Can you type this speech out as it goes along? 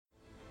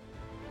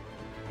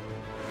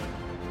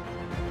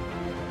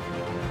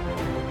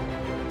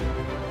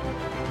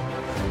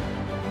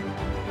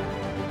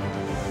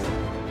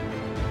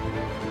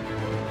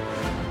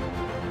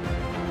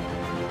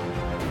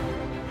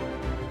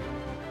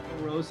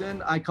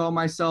Peterson. I call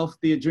myself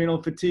the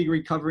Adrenal Fatigue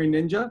Recovery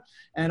Ninja,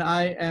 and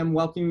I am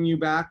welcoming you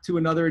back to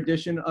another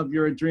edition of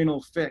your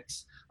Adrenal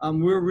Fix.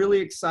 We're really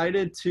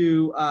excited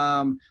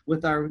to,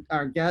 with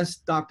our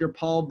guest, Dr.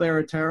 Paul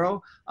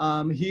Baratero.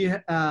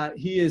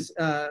 He has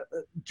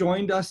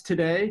joined us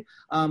today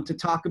to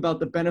talk about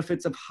the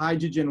benefits of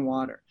hydrogen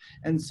water.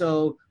 And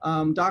so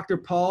Dr.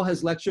 Paul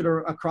has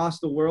lectured across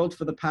the world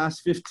for the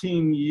past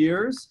 15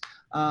 years.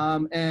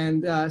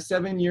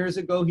 7 years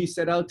ago, he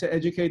set out to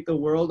educate the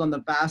world on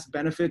the vast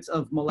benefits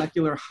of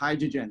molecular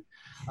hydrogen.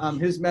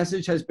 His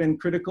message has been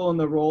critical in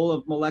the role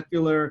of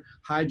molecular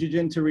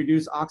hydrogen to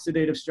reduce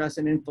oxidative stress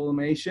and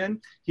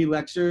inflammation. He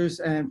lectures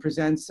and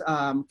presents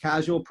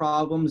casual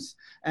problems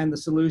and the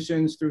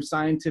solutions through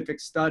scientific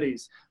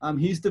studies.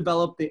 He's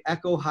developed the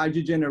Eco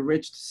Hydrogen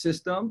Enriched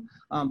System.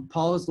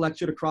 Paul has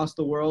lectured across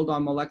the world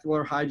on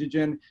molecular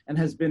hydrogen and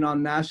has been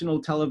on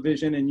national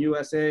television in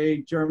USA,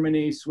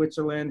 Germany,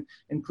 Switzerland,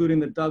 including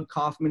the Doug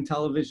Kaufman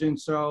television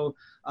show,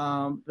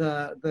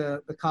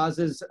 the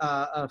causes,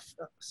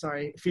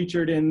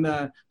 featured in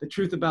the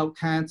Truth About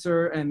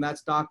Cancer, and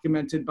that's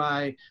documented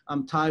by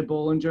Ty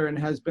Bollinger, and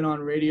has been on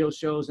radio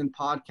shows and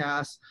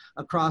podcasts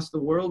across the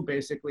world,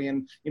 basically.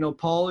 And, you know,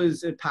 Paul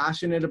is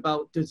passionate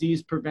about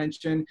disease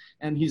prevention,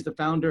 and he's the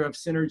founder of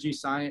Synergy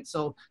Science.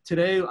 So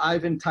today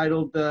I've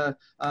entitled the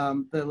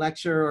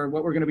lecture, or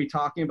what we're going to be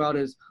talking about,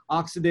 is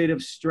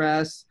oxidative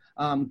stress,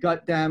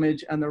 gut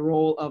damage, and the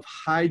role of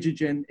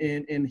hydrogen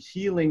in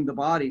healing the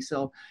body.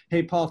 So,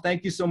 hey, Paul,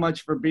 thank you so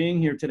much for being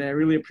here today. I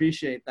really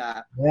appreciate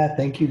that. Yeah,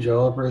 thank you,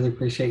 Joel. I really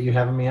appreciate you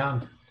having me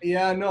on.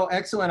 Yeah, no,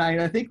 excellent.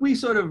 I think we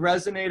sort of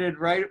resonated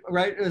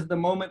right as the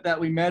moment that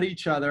we met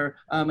each other,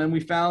 and we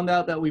found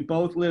out that we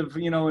both live,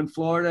 you know, in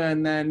Florida,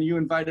 and then you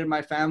invited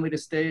my family to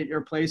stay at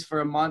your place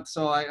for a month.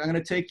 So I'm going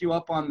to take you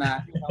up on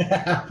that. You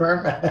know?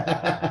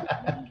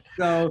 Perfect.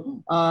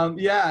 So,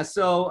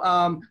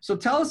 so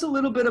tell us a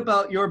little bit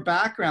about your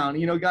background.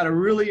 You know, you got a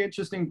really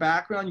interesting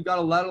background. You got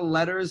a lot of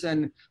letters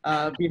and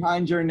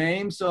behind your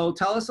name. So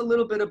tell us a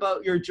little bit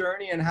about your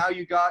journey and how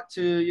you got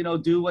to, you know,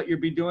 do what you're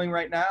doing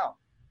right now.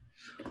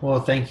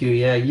 Well, thank you.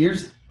 Yeah,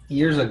 years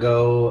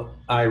ago,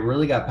 I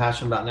really got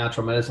passionate about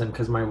natural medicine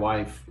because my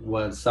wife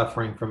was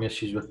suffering from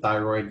issues with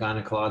thyroid,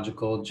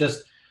 gynecological,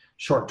 just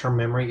short-term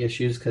memory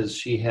issues, because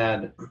she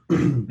had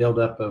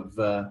buildup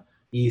of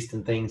yeast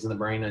and things in the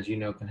brain, as you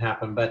know, can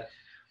happen. But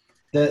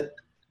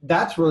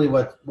that's really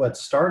what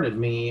started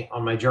me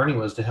on my journey,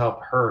 was to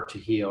help her to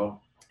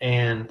heal.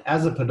 And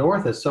as a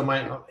podorthist, so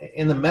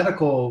in the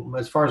medical,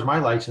 as far as my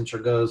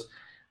licensure goes,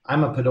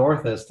 I'm a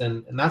podorthist,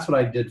 and that's what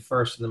I did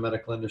first in the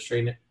medical industry.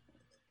 And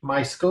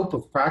my scope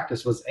of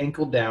practice was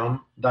ankle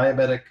down,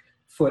 diabetic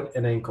foot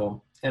and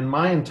ankle. And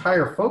my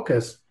entire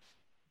focus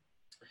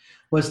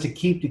was to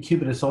keep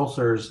decubitus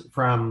ulcers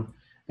from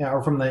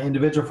the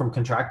individual from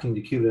contracting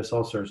decubitus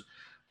ulcers.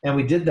 And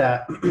we did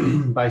that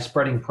by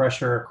spreading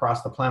pressure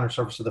across the plantar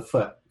surface of the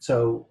foot.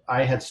 So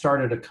I had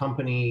started a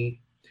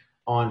company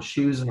on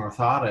shoes and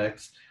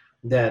orthotics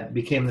that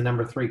became the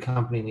 #3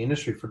 company in the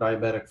industry for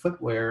diabetic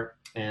footwear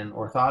and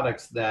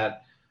orthotics,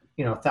 that,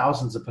 you know,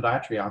 thousands of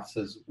podiatry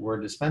offices were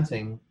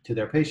dispensing to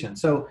their patients.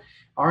 So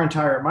my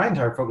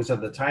entire focus at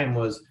the time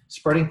was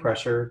spreading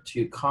pressure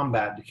to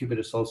combat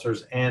decubitus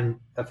ulcers and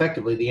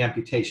effectively the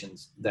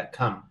amputations that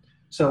come.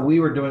 So we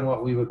were doing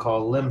what we would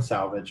call limb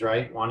salvage,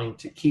 right? Wanting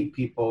to keep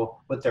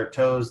people with their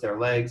toes, their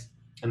legs,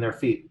 and their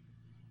feet.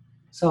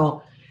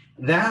 So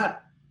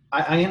that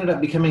I ended up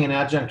becoming an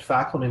adjunct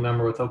faculty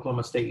member with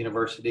Oklahoma State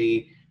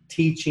University,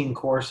 teaching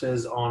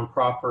courses on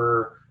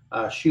proper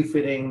shoe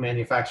fitting,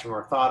 manufacturing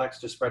orthotics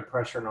to spread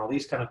pressure and all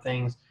these kind of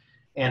things,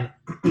 and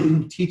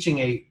teaching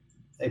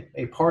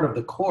a part of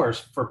the course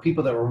for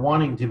people that were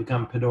wanting to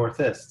become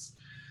podorthists.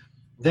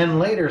 Then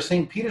later,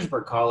 St.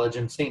 Petersburg College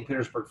in St.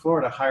 Petersburg,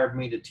 Florida, hired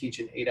me to teach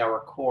an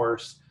 8-hour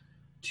course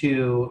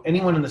to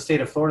anyone in the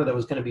state of Florida that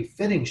was going to be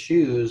fitting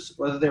shoes,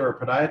 whether they were a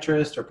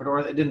podiatrist or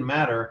podorthist, it didn't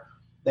matter.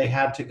 They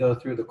had to go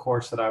through the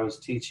course that I was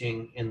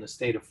teaching in the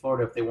state of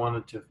Florida if they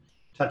wanted to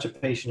touch a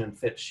patient and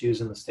fit shoes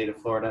in the state of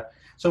Florida.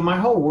 So my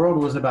whole world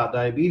was about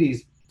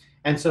diabetes.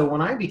 And so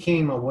when I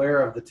became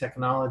aware of the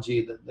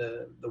technology,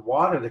 the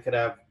water that could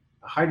have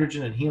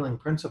hydrogen and healing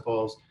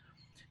principles,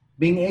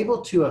 being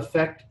able to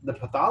affect the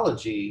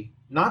pathology,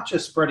 not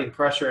just spreading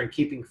pressure and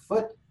keeping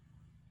foot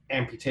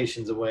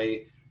amputations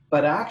away,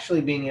 but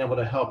actually being able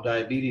to help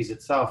diabetes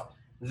itself,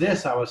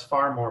 this I was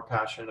far more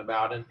passionate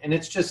about. And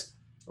it's just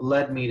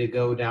led me to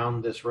go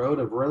down this road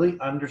of really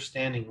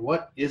understanding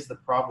what is the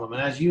problem.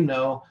 And as you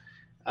know,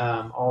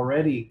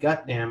 already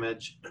gut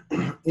damage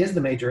is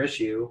the major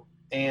issue,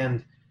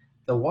 and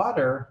the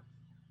water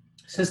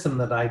system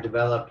that I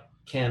developed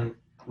can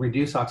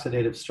reduce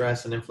oxidative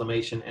stress and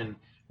inflammation and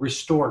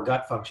restore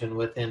gut function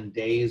within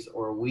days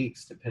or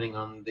weeks, depending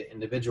on the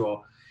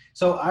individual.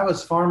 So I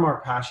was far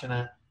more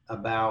passionate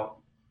about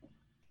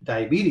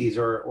diabetes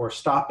or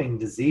stopping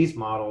disease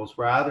models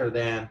rather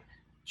than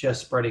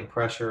just spreading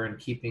pressure and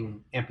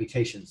keeping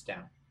amputations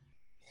down.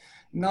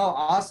 No,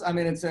 awesome. I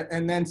mean,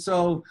 and then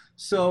so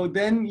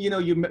then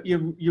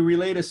you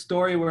relate a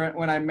story where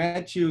when I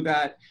met you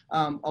that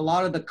a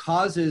lot of the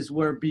causes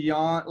were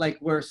beyond, like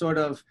were sort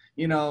of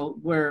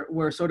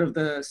were sort of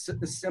the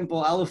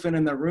simple elephant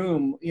in the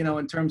room,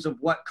 in terms of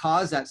what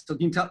caused that. So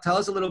can you tell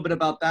us a little bit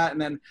about that, and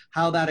then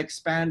how that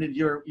expanded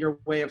your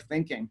way of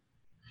thinking?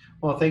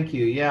 Well, thank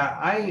you.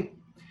 Yeah,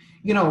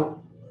 you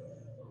know,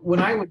 when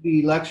I would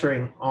be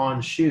lecturing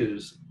on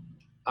shoes,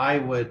 I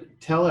would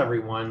tell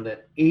everyone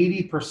that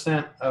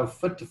 80% of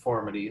foot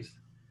deformities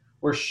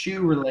were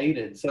shoe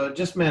related. So it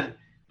just meant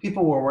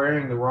people were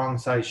wearing the wrong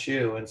size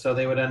shoe. And so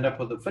they would end up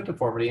with a foot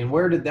deformity. And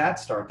where did that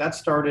start? That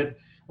started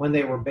when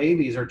they were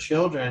babies or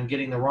children,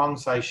 getting the wrong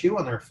size shoe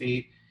on their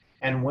feet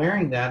and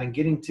wearing that and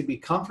getting to be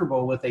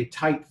comfortable with a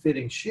tight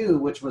fitting shoe,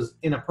 which was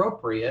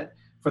inappropriate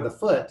for the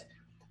foot.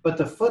 But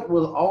the foot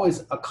will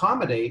always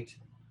accommodate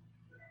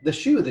the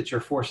shoe that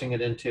you're forcing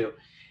it into.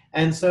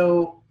 And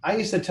so I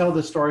used to tell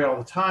this story all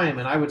the time,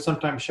 and I would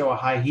sometimes show a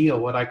high heel,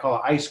 what I call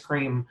an ice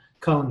cream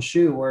cone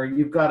shoe, where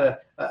you've got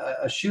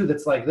a shoe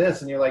that's like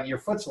this, and you're like, your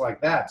foot's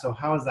like that. So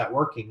how is that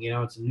working?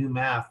 It's new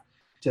math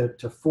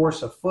to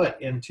force a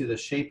foot into the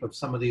shape of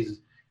some of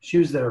these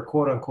shoes that are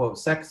quote unquote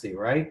sexy,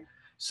 right?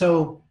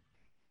 So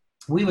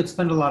we would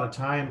spend a lot of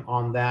time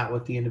on that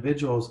with the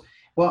individuals.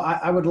 Well,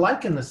 I would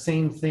liken the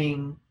same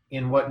thing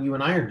in what you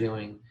and I are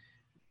doing.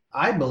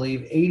 I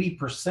believe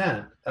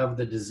 80% of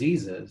the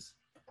diseases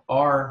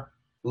are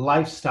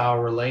lifestyle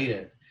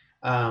related.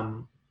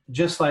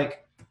 Just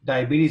like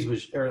diabetes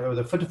was, or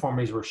the foot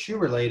deformities were shoe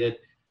related,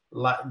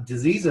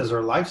 diseases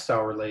are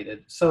lifestyle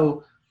related.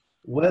 So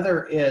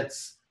whether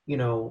it's,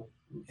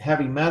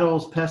 heavy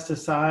metals,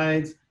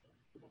 pesticides,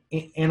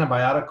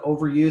 antibiotic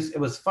overuse, it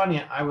was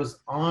funny. I was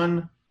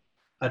on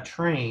a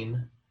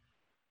train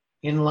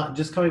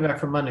just coming back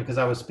from London, because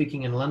I was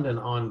speaking in London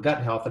on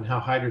gut health and how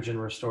hydrogen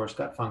restores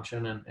gut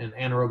function and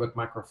anaerobic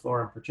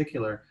microflora in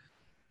particular.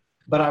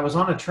 But I was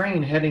on a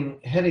train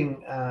heading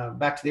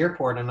back to the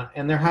airport,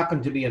 and there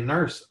happened to be a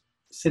nurse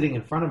sitting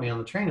in front of me on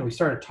the train, and we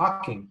started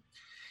talking.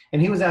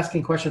 And he was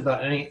asking questions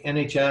about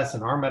NHS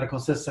and our medical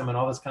system and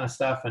all this kind of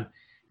stuff. And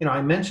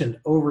I mentioned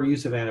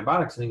overuse of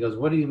antibiotics, and he goes,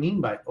 "What do you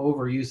mean by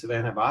overuse of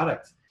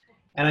antibiotics?"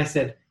 And I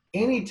said,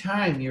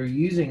 anytime you're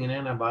using an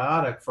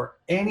antibiotic for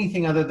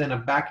anything other than a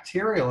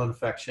bacterial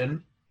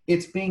infection,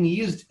 it's being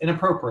used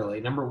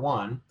inappropriately, number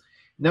one.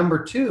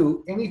 Number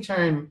two,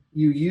 anytime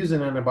you use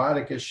an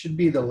antibiotic, it should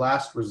be the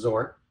last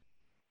resort,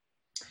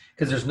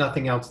 because there's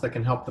nothing else that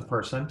can help the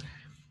person.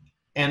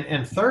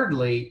 And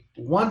thirdly,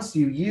 once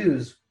you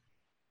use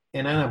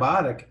an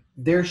antibiotic,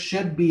 there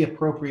should be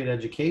appropriate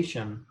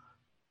education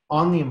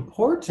on the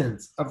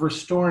importance of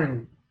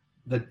restoring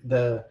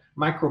the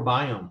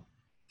microbiome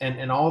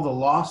and all the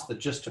loss that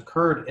just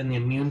occurred in the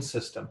immune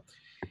system.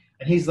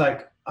 And he's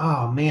like,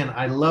 "Oh man,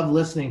 I love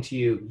listening to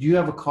you. Do you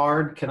have a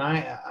card? Can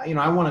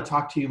I want to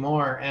talk to you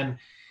more." And,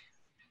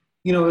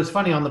 it was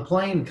funny, on the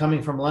plane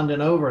coming from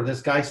London over,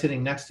 this guy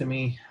sitting next to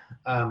me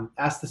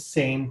asked the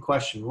same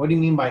question. "What do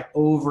you mean by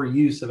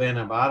overuse of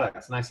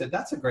antibiotics?" And I said,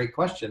 "That's a great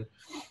question."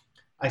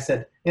 I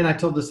said, and I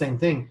told the same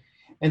thing.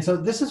 And so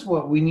this is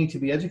what we need to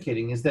be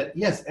educating, is that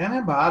yes,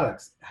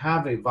 antibiotics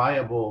have a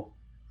viable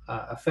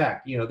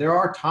effect. There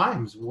are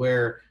times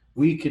where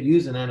we could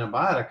use an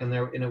antibiotic and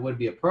it would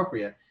be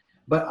appropriate.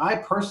 But I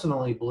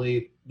personally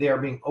believe they are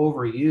being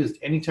overused.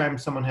 Anytime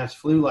someone has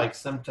flu-like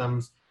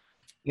symptoms,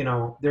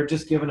 they're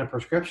just given a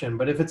prescription.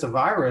 But if it's a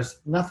virus,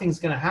 nothing's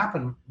going to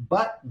happen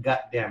but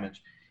gut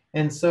damage.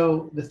 And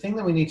so the thing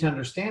that we need to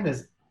understand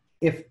is,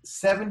 if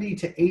 70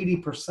 to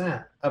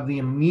 80% of the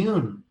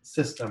immune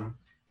system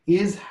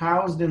is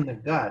housed in the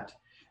gut,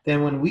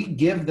 then when we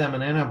give them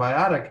an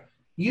antibiotic,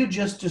 you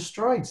just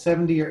destroyed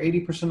 70 or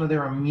 80% of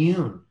their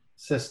immune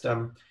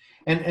system.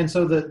 And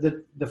so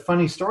the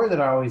funny story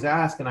that I always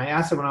ask, and I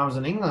asked it when I was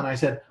in England, I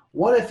said,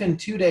 what if in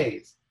 2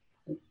 days,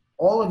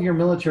 all of your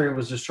military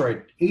was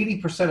destroyed,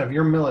 80% of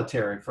your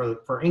military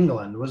for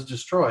England was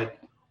destroyed,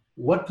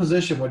 what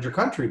position would your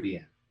country be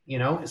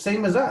in?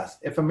 Same as us.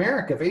 If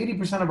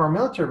 80% of our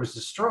military was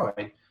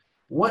destroyed,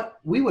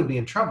 we would be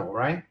in trouble,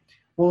 right?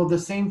 Well, the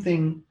same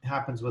thing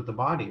happens with the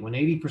body. When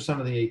 80%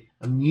 of the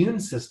immune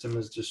system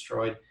is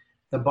destroyed,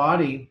 the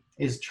body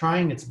is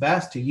trying its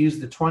best to use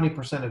the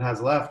 20% it has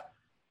left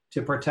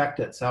to protect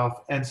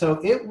itself. And so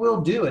it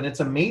will do, and it's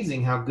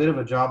amazing how good of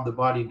a job the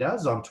body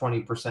does on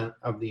 20%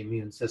 of the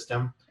immune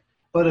system.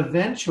 But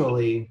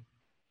eventually,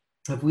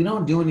 if we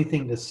don't do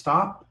anything to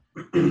stop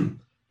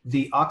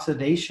the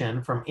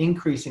oxidation from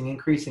increasing,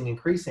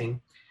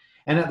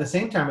 and at the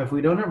same time, if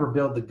we don't ever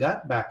build the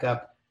gut back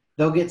up,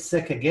 they'll get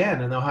sick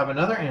again and they'll have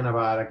another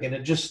antibiotic, and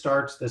it just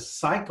starts this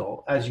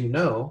cycle, as you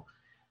know.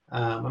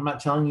 I'm not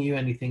telling you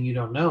anything you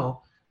don't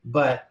know,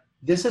 but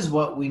this is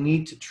what we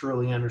need to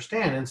truly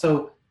understand. And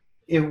so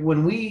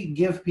when we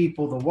give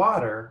people the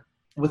water,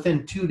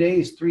 within 2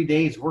 days, 3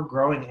 days, we're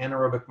growing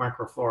anaerobic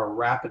microflora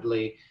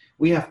rapidly.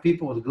 We have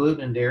people with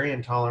gluten and dairy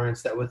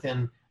intolerance that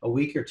within a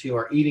week or two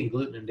are eating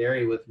gluten and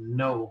dairy with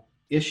no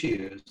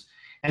issues.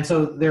 And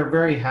so they're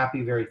very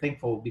happy, very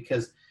thankful,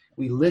 because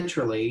we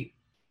literally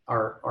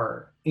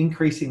are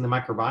increasing the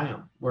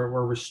microbiome.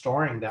 We're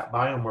restoring that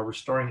biome. We're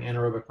restoring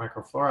anaerobic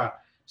microflora.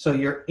 So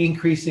you're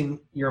increasing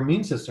your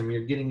immune system.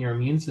 You're getting your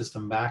immune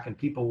system back, and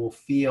people will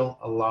feel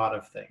a lot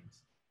of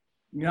things.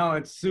 No,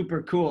 it's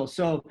super cool.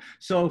 So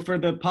for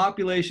the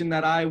population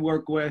that I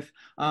work with,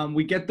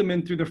 we get them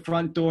in through the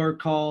front door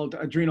called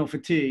adrenal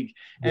fatigue.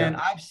 And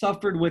Yeah. I've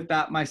suffered with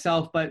that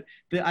myself, but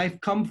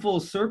I've come full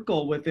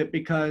circle with it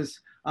because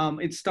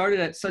it started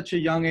at such a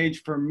young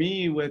age for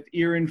me with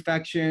ear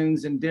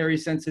infections and dairy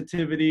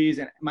sensitivities.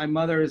 And my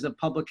mother is a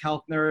public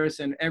health nurse,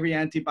 and every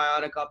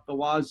antibiotic up the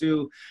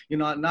wazoo, you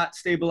know, not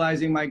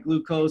stabilizing my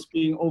glucose,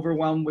 being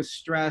overwhelmed with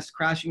stress,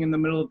 crashing in the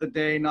middle of the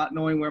day, not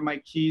knowing where my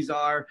keys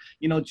are,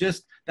 you know,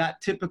 just that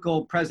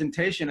typical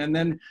presentation. And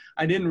then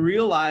I didn't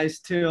realize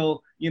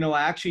till, you know,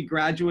 I actually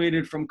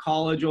graduated from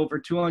college, over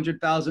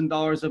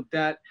 $200,000 of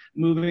debt,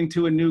 moving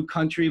to a new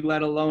country,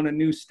 let alone a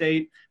new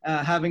state,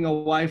 having a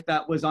wife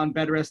that was on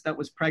bed rest, that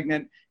was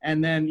pregnant,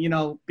 and then, you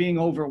know, being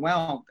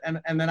overwhelmed.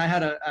 And then I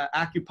had a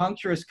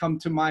acupuncturist come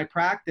to my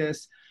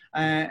practice,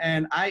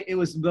 and it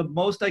was the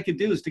most I could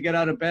do is to get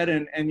out of bed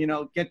and you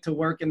know, get to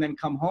work and then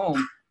come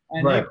home.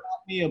 And he Right.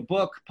 brought me a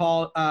book,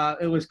 Paul.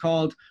 It was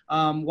called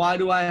 "Why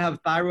Do I Have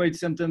Thyroid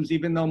Symptoms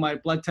Even Though My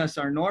Blood Tests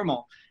Are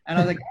Normal?" And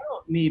I was like, I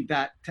don't need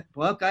that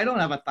book. I don't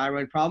have a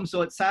thyroid problem.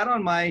 So it sat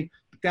on my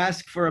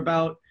desk for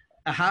about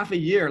a half a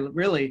year,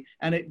 really.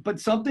 But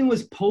something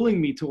was pulling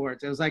me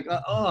towards it. It was like,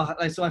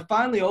 so I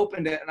finally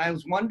opened it, and I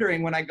was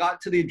wondering when I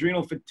got to the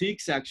adrenal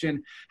fatigue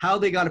section, how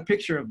they got a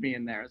picture of me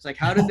in there. It's like,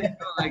 how did they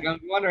know? Like, I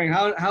was wondering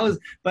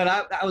but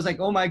I was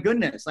like, oh my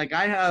goodness. Like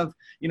I have,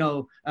 you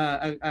know,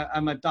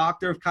 I'm a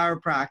doctor of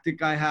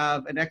chiropractic. I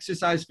have an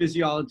exercise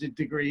physiology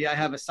degree. I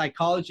have a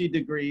psychology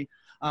degree.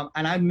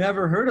 And I've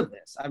never heard of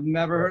this. I've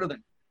never heard of it.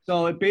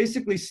 So it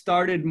basically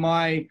started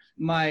my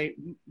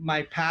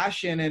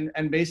passion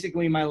and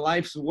basically my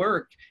life's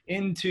work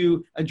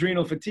into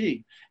adrenal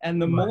fatigue. And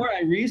the more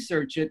I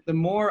research it, the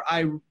more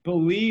I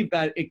believe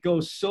that it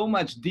goes so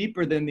much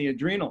deeper than the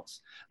adrenals.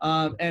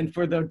 And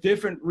for the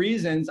different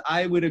reasons,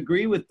 I would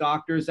agree with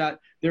doctors that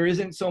there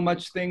isn't so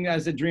much thing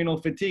as adrenal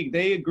fatigue.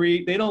 They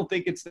agree. They don't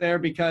think it's there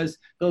because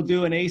they'll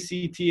do an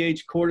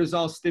ACTH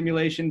cortisol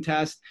stimulation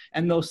test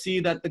and they'll see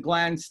that the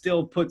gland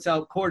still puts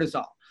out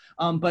cortisol.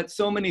 But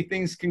so many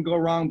things can go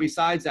wrong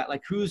besides that.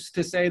 Like who's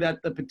to say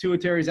that the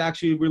pituitary is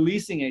actually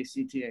releasing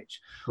ACTH?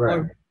 Right.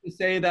 Or to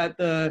say that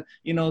the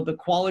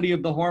quality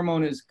of the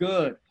hormone is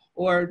good?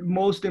 Or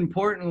most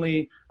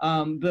importantly,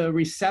 the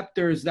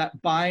receptors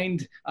that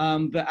bind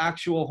the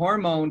actual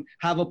hormone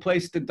have a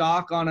place to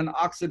dock on an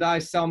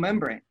oxidized cell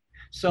membrane.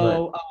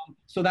 So,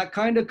 so that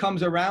kind of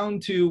comes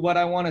around to what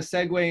I want to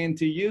segue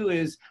into you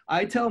is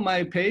I tell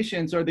my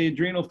patients or the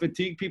adrenal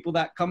fatigue people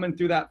that come in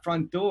through that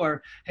front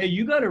door, hey,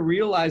 you got to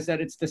realize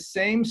that it's the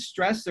same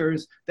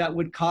stressors that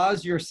would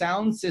cause your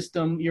sound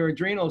system, your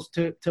adrenals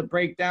to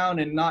break down,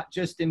 and not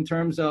just in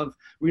terms of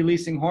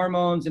releasing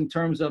hormones, in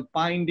terms of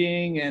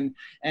binding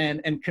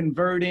and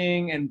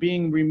converting and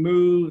being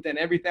removed and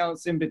everything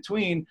else in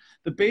between.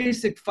 The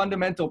basic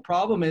fundamental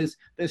problem is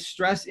the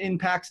stress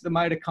impacts the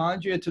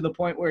mitochondria to the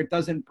point where it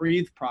doesn't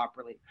breathe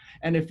properly.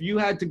 And if you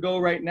had to go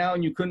right now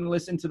and you couldn't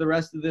listen to the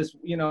rest of this,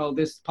 you know,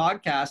 this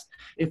podcast,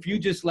 if you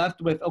just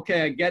left with,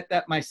 okay, I get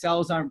that my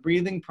cells aren't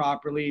breathing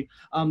properly.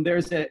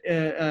 There's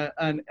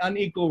an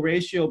unequal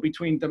ratio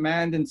between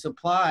demand and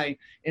supply.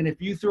 And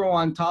if you throw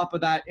on top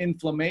of that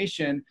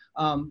inflammation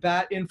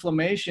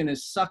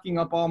is sucking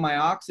up all my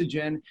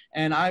oxygen,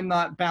 and I'm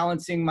not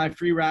balancing my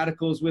free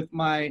radicals with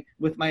my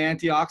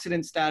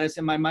antioxidant status,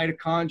 and my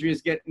mitochondria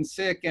is getting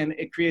sick, and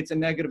it creates a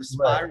negative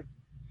spiral.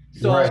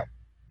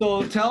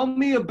 So tell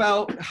me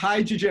about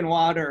hydrogen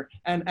water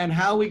and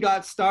how we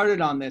got started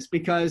on this,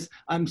 because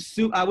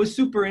I was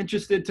super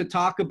interested to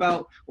talk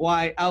about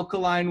why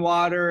alkaline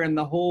water and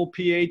the whole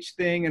pH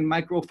thing and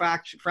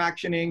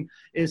microfractioning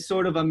is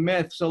sort of a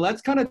myth. So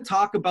let's kind of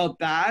talk about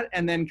that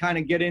and then kind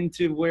of get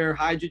into where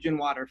hydrogen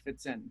water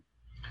fits in.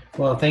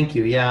 Well, thank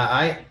you.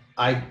 Yeah,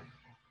 I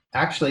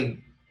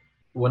actually,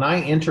 when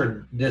I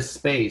entered this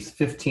space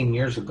 15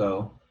 years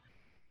ago,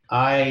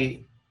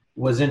 I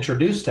was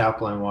introduced to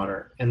alkaline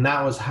water, and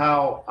that was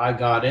how I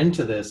got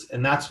into this,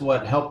 and that's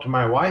what helped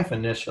my wife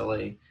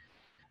initially.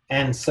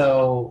 And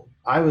so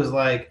I was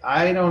like,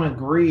 I don't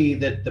agree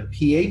that the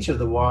pH of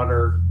the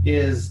water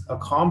is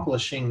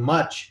accomplishing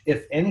much,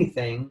 if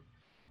anything,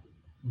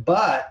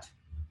 but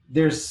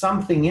there's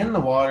something in the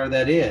water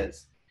that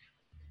is.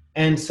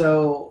 And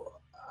so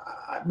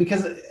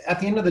because at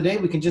the end of the day,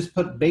 we can just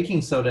put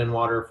baking soda in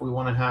water if we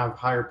want to have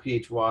higher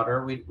pH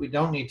water. We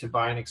don't need to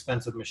buy an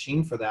expensive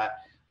machine for that.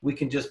 We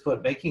can just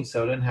put baking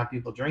soda and have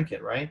people drink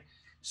it, right?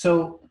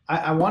 So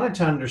I wanted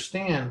to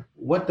understand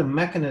what the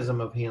mechanism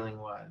of healing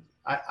was.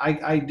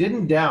 I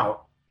didn't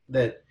doubt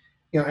that,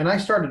 you know, and I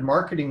started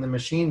marketing the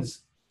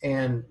machines,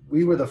 and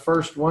we were the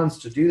first ones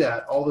to do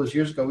that all those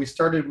years ago. We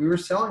were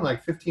selling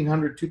like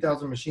 1,500,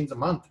 2,000 machines a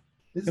month.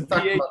 This is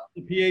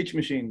the pH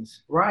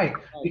machines. Right,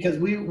 because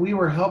we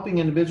were helping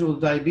individuals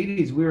with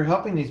diabetes. We were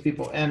helping these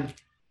people. And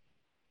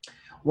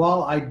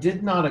while I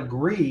did not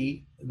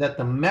agree that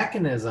the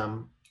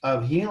mechanism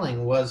of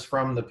healing was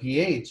from the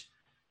pH.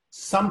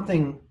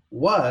 Something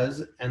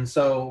was, and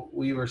so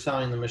we were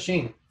selling the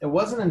machine. It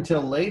wasn't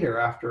until later,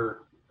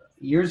 after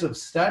years of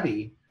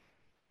study,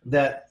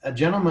 that a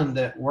gentleman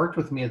that worked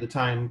with me at the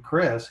time,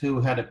 Chris, who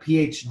had a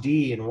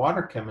PhD in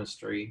water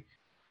chemistry,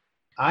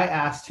 I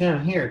asked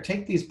him, here,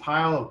 take these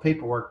pile of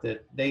paperwork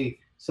that they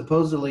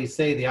supposedly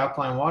say the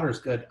alkaline water is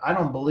good. I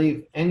don't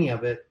believe any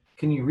of it.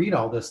 Can you read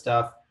all this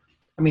stuff?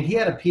 I mean, he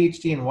had a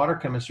PhD in water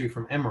chemistry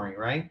from Emory,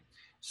 right?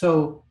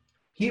 So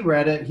he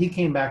read it. He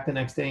came back the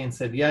next day and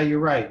said, yeah, you're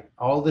right.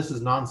 All this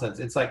is nonsense.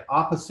 It's like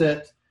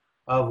opposite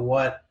of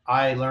what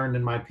I learned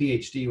in my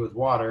PhD with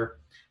water.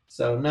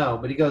 So no,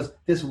 but he goes,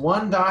 this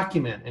one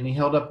document, and he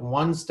held up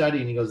one study,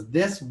 and he goes,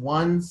 this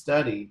one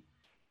study,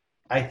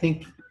 I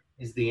think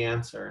is the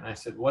answer. And I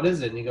said, what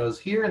is it? And he goes,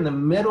 here in the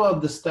middle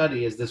of the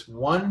study is this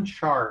one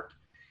chart,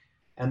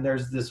 and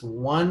there's this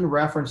one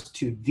reference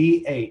to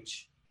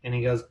DH. And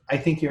he goes, I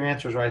think your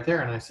answer is right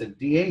there. And I said,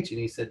 DH. And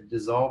he said,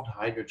 dissolved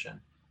hydrogen.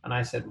 And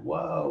I said,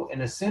 whoa.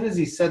 And as soon as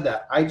he said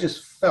that, I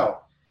just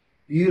felt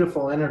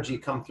beautiful energy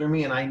come through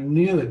me. And I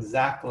knew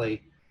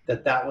exactly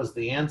that that was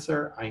the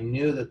answer. I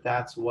knew that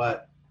that's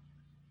what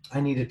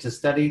I needed to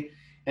study.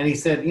 And he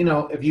said, you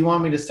know, if you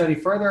want me to study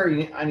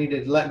further, I need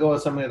to let go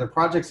of some of the other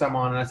projects I'm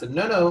on. And I said,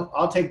 no,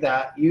 I'll take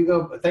that. You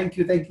go. Thank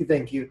you, thank you,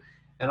 thank you.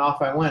 And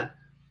off I went.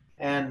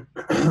 And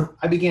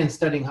I began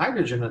studying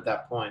hydrogen at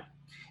that point.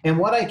 And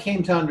what I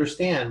came to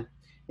understand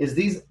is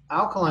these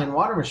alkaline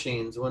water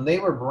machines, when they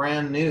were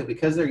brand new,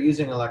 because they're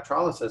using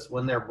electrolysis,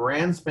 when they're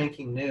brand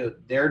spanking new,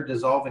 they're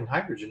dissolving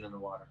hydrogen in the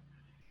water.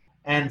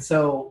 And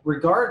so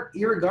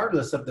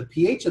irregardless of the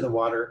pH of the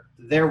water,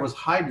 there was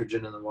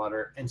hydrogen in the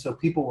water. And so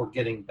people were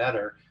getting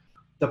better.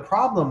 The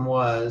problem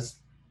was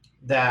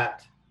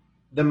that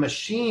the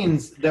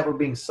machines that were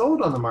being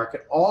sold on the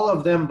market, all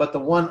of them, but the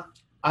one,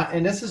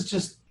 and this is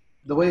just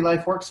the way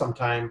life works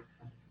sometimes,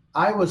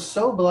 I was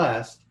so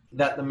blessed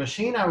that the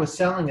machine I was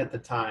selling at the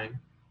time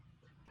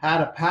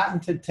had a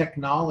patented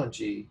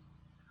technology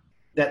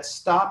that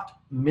stopped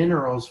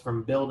minerals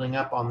from building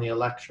up on the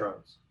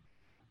electrodes.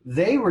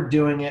 They were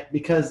doing it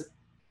because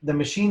the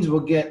machines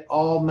would get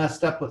all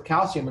messed up with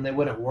calcium and they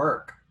wouldn't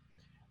work.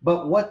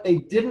 But what they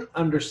didn't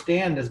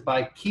understand is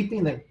by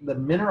keeping the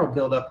mineral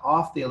buildup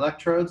off the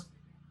electrodes,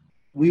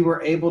 we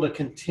were able to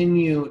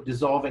continue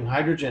dissolving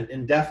hydrogen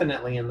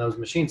indefinitely in those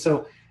machines.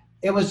 So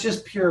it was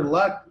just pure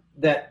luck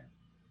that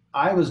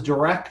I was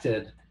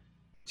directed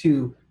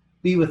to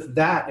be with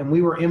that. And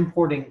we were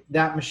importing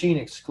that machine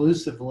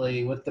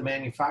exclusively with the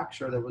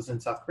manufacturer that was in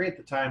South Korea at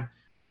the time.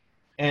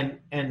 And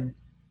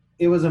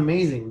it was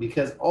amazing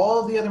because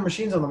all the other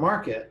machines on the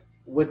market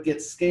would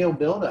get scale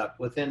buildup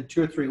within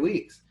 2 or 3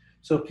 weeks.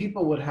 So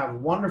people would have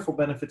wonderful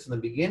benefits in the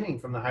beginning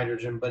from the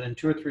hydrogen, but in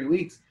 2 or 3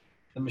 weeks,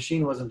 the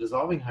machine wasn't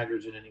dissolving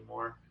hydrogen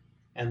anymore.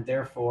 And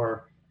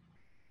therefore,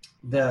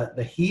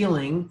 the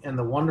healing and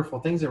the wonderful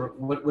things that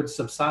would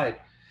subside.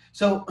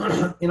 So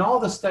in all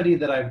the study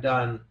that I've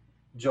done,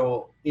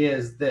 Joel,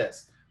 is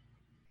this.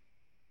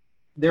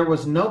 There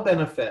was no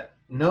benefit,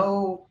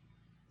 no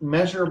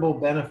measurable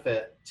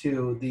benefit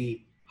to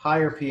the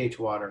higher pH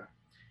water.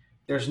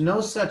 There's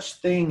no such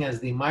thing as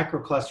the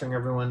microclustering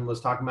everyone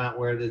was talking about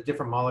where there's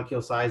different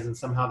molecule size and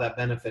somehow that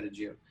benefited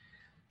you.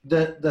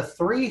 The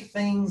three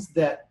things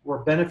that were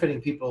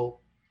benefiting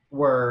people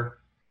were,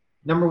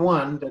 number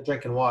one, they're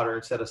drinking water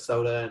instead of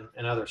soda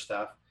and other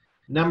stuff.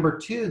 Number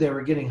two, they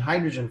were getting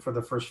hydrogen for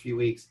the first few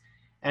weeks.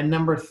 And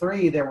number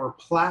three, there were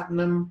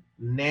platinum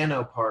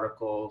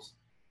nanoparticles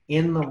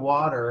in the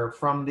water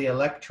from the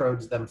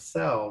electrodes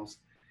themselves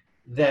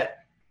that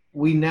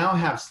we now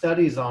have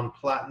studies on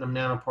platinum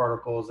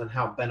nanoparticles and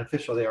how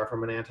beneficial they are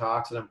from an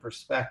antioxidant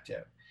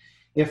perspective.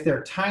 If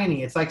they're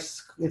tiny, it's like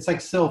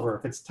silver.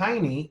 If it's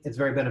tiny, it's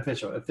very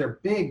beneficial. If they're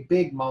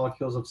big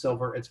molecules of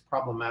silver, it's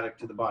problematic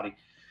to the body.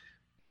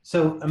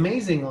 So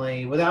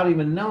amazingly, without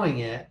even knowing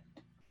it,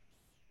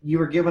 you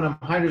were giving them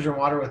hydrogen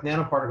water with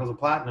nanoparticles of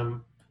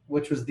platinum,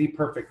 which was the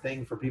perfect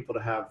thing for people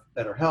to have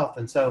better health.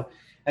 And so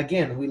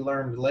again, we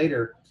learned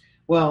later,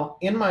 well,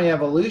 in my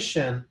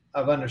evolution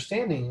of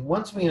understanding,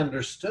 once we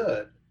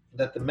understood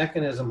that the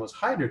mechanism was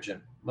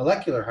hydrogen,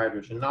 molecular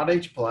hydrogen, not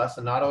H plus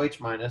and not OH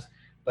minus,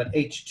 but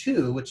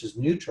H2, which is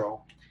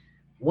neutral.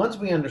 Once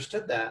we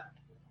understood that,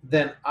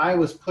 then I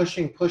was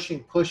pushing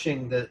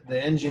the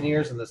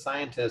engineers and the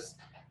scientists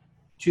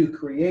to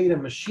create a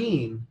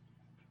machine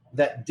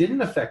that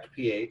didn't affect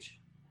pH,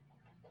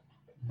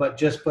 but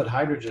just put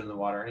hydrogen in the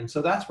water. And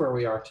so that's where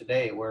we are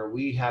today, where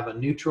we have a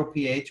neutral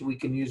pH. We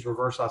can use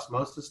reverse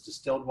osmosis,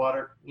 distilled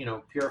water,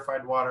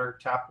 purified water,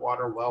 tap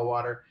water, well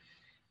water.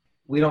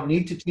 We don't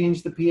need to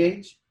change the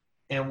pH,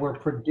 and we're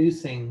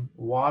producing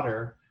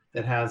water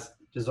that has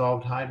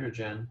dissolved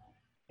hydrogen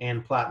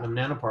and platinum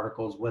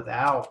nanoparticles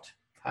without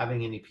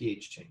having any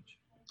pH change.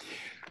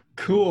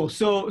 Cool.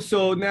 So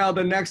now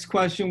the next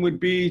question would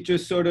be,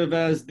 just sort of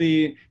as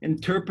the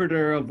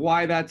interpreter of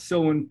why that's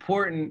so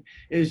important,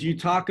 is you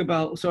talk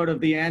about sort of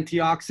the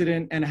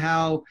antioxidant and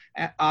how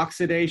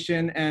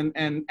oxidation and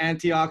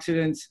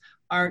antioxidants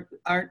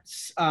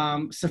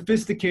aren't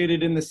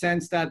sophisticated in the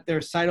sense that they're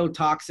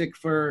cytotoxic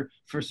for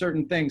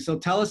certain things. So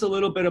tell us a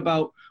little bit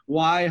about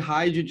why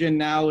hydrogen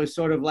now is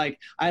sort of like,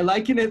 I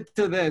liken it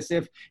to this.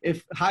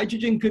 If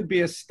hydrogen could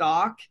be a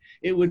stock,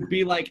 it would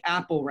be like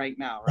Apple right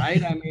now,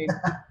 right? I mean,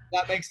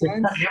 that makes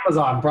sense.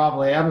 Amazon,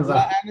 probably Amazon.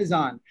 Yeah,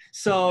 Amazon.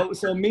 So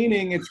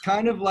meaning it's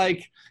kind of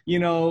like, you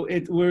know,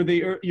 you're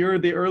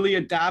the early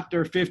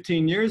adapter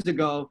 15 years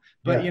ago,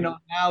 but Yeah. you know,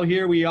 now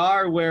here we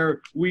are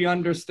where we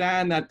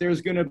understand that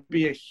there's going to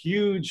be a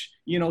huge,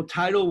 you know,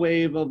 tidal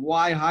wave of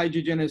why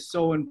hydrogen is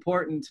so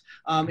important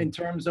in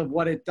terms of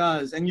what it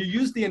does. And you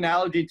use the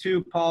analogy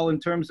too, Paul, in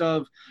terms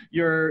of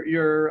your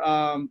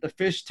the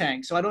fish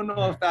tank. So I don't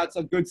know if that's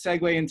a good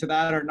segue into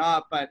that or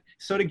not, but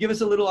sort of give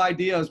us a little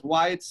idea as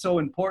why it's so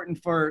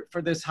important for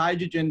this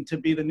hydrogen to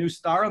be the new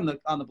star on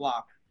the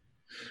block.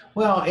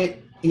 Well,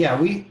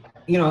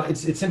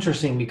 it's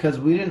interesting because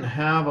we didn't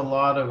have a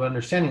lot of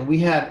understanding. We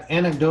had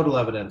anecdotal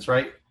evidence,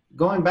 right?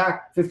 Going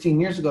back 15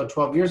 years ago,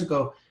 12 years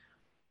ago,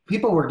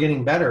 people were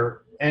getting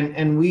better. And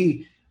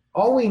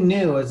all we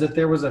knew is that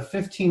there was a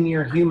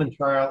 15-year human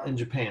trial in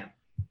Japan.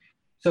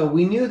 So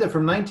we knew that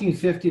from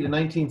 1950 to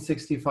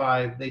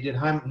 1965, they did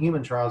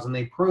human trials, and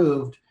they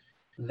proved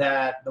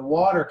that the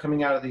water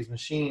coming out of these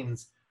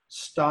machines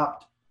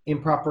stopped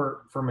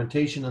improper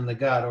fermentation in the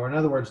gut, or in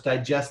other words,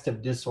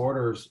 digestive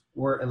disorders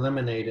were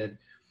eliminated.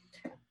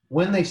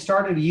 When they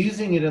started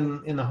using it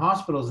in the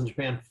hospitals in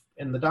Japan,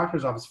 in the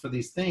doctor's office for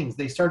these things,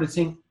 they started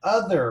seeing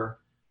other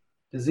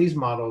disease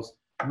models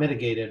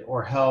mitigated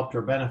or helped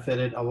or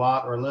benefited a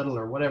lot or little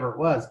or whatever it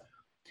was.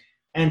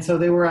 And so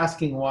they were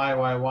asking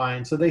why.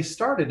 And so they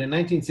started in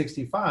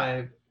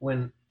 1965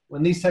 when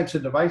these types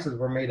of devices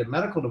were made a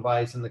medical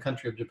device in the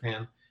country of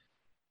Japan.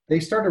 They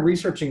started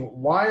researching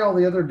why all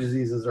the other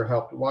diseases are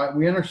helped. Why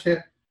we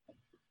understand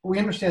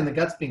the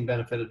gut's being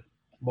benefited,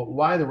 but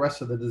why the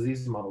rest of the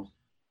disease models?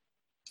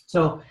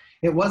 So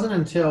it wasn't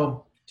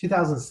until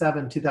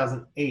 2007,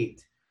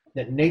 2008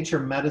 that Nature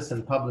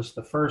Medicine published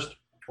the first,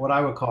 what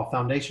I would call,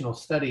 foundational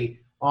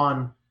study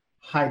on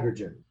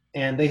hydrogen.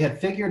 And they had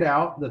figured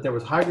out that there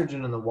was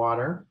hydrogen in the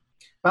water.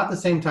 About the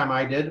same time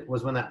I did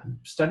was when that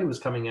study was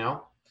coming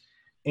out.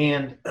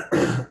 And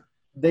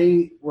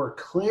they were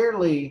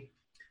clearly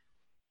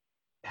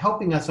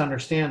helping us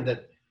understand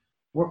that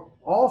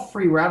all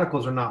free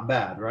radicals are not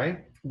bad,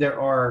 right? There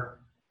are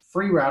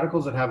free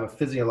radicals that have a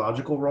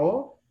physiological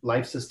role,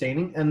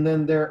 life-sustaining, and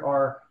then there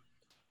are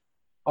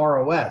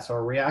ROS,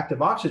 or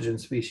reactive oxygen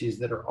species,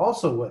 that are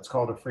also what's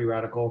called a free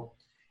radical.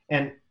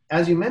 And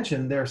as you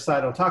mentioned, they're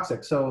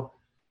cytotoxic. So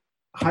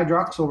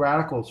hydroxyl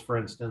radicals, for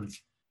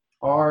instance,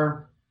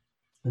 are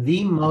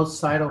the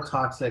most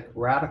cytotoxic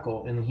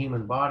radical in the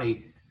human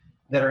body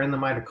that are in the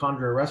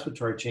mitochondrial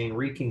respiratory chain,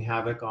 wreaking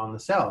havoc on the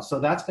cells. So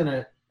that's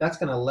gonna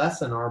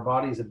lessen our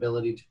body's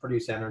ability to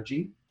produce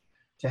energy,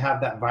 to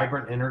have that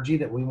vibrant energy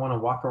that we want to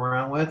walk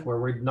around with, where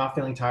we're not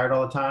feeling tired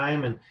all the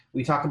time. And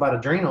we talk about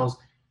adrenals.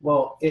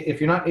 Well,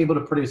 if you're not able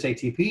to produce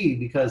ATP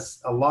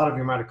because a lot of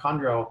your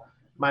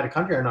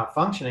mitochondria are not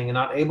functioning and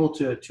not able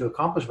to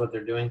accomplish what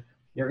they're doing,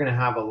 you're going to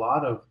have a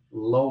lot of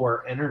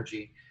lower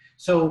energy.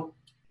 So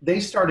they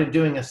started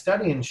doing a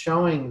study and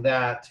showing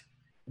that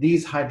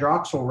these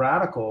hydroxyl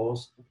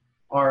radicals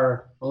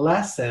are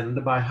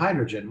lessened by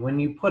hydrogen. When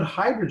you put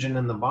hydrogen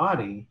in the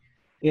body,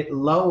 it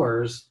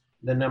lowers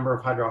the number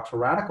of hydroxyl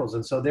radicals.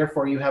 And so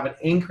therefore you have an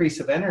increase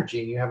of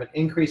energy, and you have an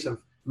increase of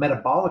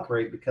metabolic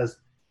rate because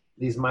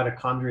these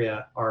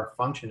mitochondria are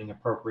functioning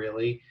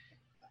appropriately.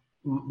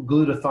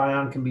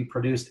 Glutathione can be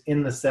produced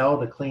in the cell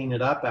to clean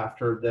it up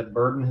after the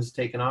burden has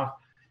taken off.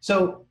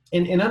 So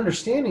in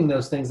understanding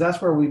those things,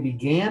 that's where we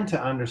began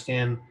to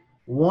understand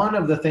one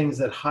of the things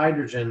that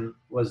hydrogen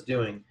was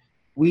doing.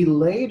 We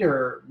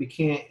later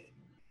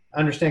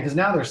understand, because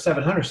now there's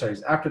 700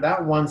 studies. After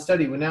that one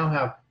study, we now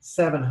have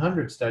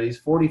 700 studies,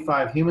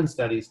 45 human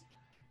studies,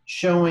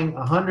 showing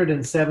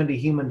 170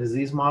 human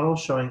disease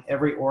models, showing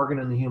every organ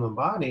in the human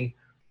body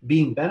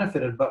being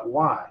benefited. But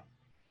why?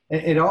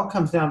 It all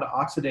comes down to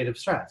oxidative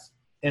stress.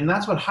 And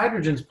that's what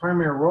hydrogen's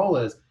primary role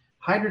is.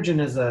 Hydrogen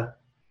is a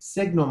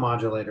signal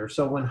modulator.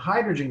 So when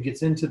hydrogen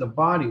gets into the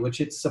body,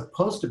 which it's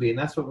supposed to be, and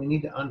that's what we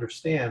need to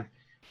understand,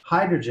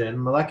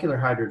 hydrogen, molecular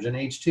hydrogen,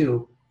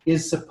 H2,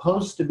 is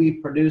supposed to be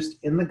produced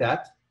in the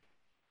gut,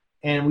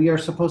 and we are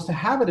supposed to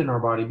have it in our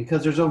body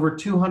because there's over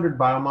 200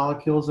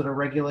 biomolecules that are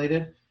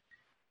regulated.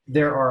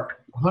 There are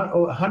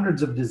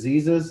hundreds of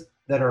diseases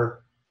that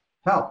are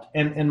helped.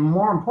 And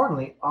more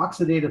importantly,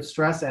 oxidative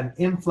stress and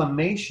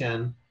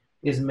inflammation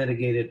is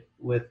mitigated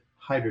with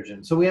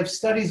hydrogen. So we have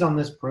studies on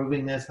this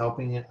proving this,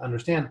 helping it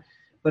understand,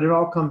 but it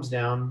all comes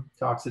down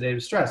to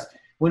oxidative stress.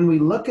 When we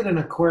look at an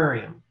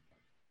aquarium,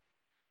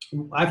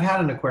 I've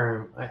had an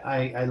aquarium.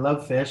 I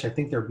love fish. I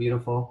think they're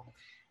beautiful.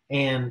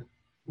 And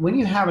when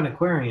you have an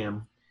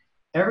aquarium,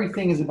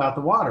 everything is about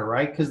the water,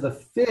 right? Because the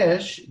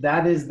fish,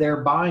 that is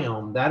their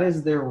biome. That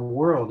is their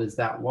world, is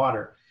that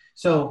water.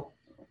 So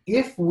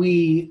if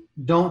we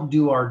don't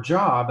do our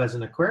job as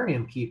an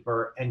aquarium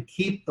keeper and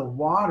keep the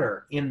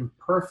water in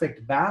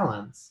perfect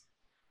balance,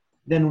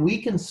 then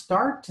we can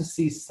start to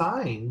see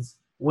signs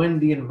when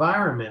the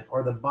environment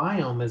or the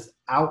biome is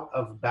out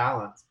of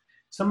balance.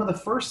 Some of the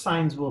first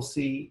signs we'll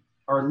see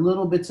are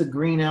little bits of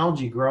green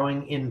algae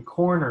growing in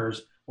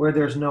corners where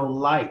there's no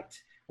light,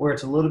 where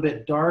it's a little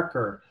bit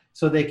darker,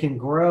 so they can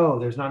grow.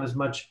 There's not as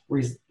much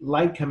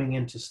light coming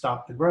in to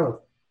stop the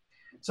growth.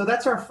 So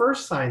that's our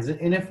first signs.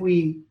 And if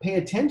we pay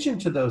attention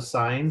to those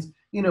signs,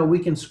 you know, we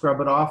can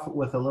scrub it off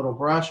with a little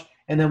brush,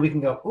 and then we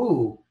can go,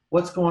 ooh,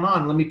 what's going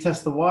on? Let me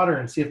test the water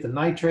and see if the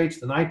nitrates,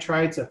 the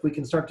nitrites, if we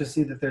can start to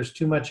see that there's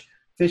too much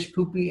fish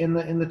poopy in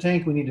the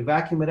tank, we need to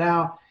vacuum it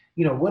out.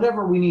 You know,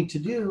 whatever we need to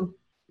do,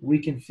 we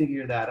can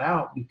figure that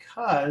out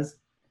because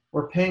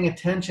we're paying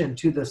attention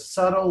to the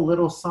subtle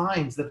little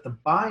signs that the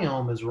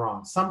biome is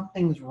wrong.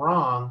 Something's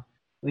wrong.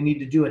 We need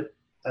to do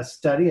a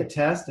study, a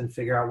test, and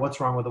figure out what's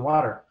wrong with the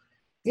water.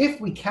 If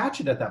we catch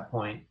it at that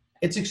point,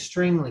 it's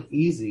extremely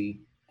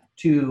easy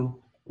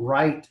to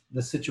right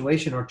the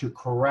situation or to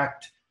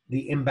correct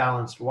the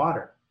imbalanced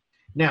water.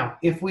 Now,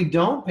 if we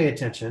don't pay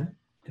attention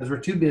because we're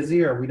too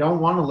busy or we don't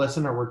want to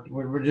listen or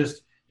we're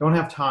just don't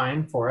have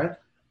time for it,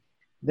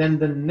 then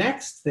the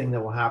next thing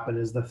that will happen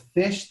is the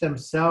fish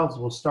themselves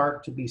will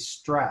start to be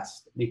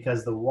stressed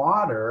because the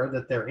water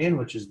that they're in,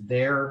 which is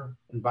their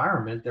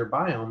environment, their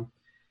biome,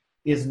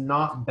 is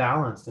not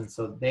balanced. And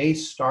so they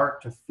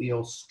start to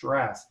feel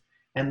stress.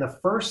 And the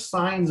first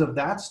signs of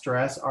that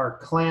stress are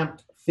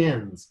clamped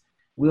fins.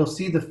 We'll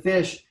see the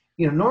fish,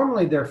 you know,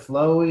 normally they're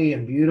flowy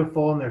and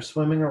beautiful and they're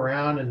swimming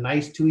around and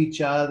nice to each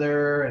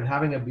other and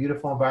having a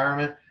beautiful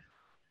environment.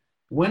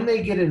 When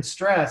they get in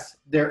stress,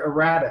 they're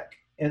erratic.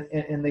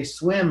 And they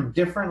swim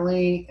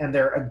differently and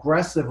they're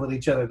aggressive with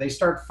each other. They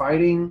start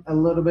fighting a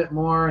little bit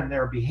more and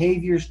their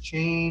behaviors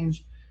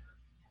change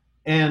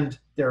and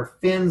their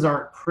fins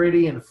aren't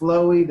pretty and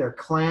flowy. They're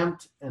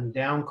clamped and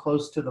down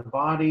close to the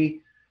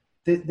body.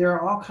 There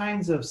are all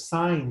kinds of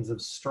signs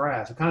of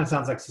stress. It kind of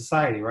sounds like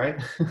society, right?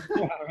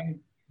 Yeah, right.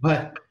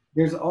 But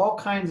there's all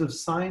kinds of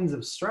signs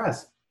of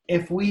stress.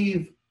 If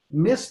we've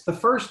missed the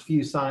first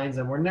few signs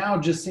and we're now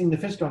just seeing the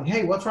fish going,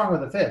 hey, what's wrong with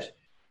the fish?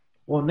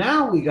 Well,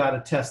 now we got to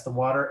test the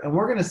water, and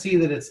we're going to see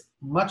that it's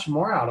much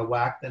more out of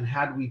whack than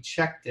had we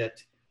checked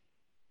it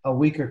a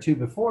week or two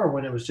before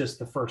when it was just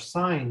the first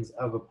signs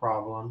of a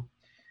problem.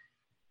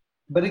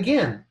 But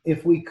again,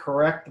 if we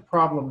correct the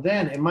problem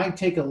then, it might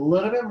take a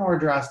little bit more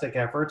drastic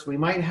efforts. We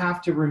might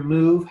have to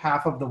remove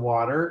half of the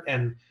water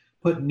and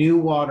put new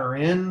water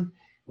in.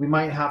 We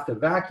might have to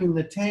vacuum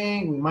the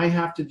tank. We might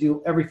have to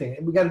do everything.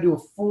 We got to do a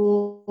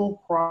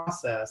full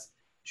process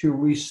to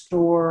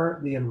restore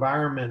the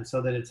environment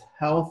so that it's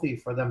healthy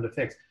for them to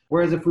fix.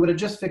 Whereas if we would have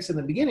just fixed in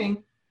the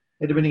beginning,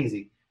 it'd have been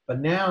easy. But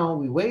now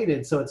we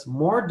waited, so it's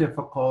more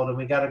difficult and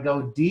we got to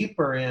go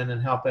deeper in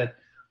and help it.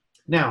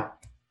 Now,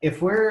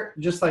 if we're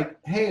just like,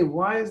 hey,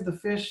 why is the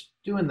fish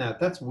doing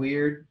that? That's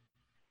weird.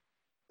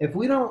 If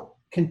we don't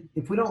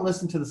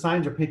listen to the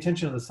signs or pay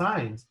attention to the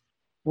signs,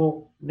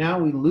 well, now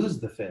we lose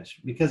the fish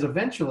because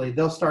eventually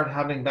they'll start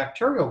having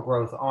bacterial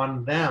growth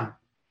on them.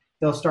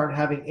 They'll start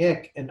having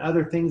ick and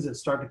other things that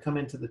start to come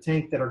into the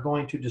tank that are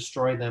going to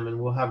destroy them, and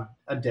we'll have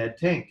a dead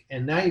tank.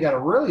 And now you got to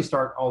really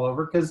start all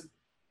over because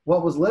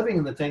what was living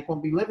in the tank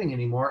won't be living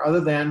anymore other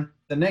than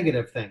the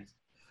negative things.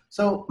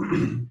 So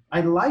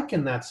I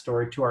liken that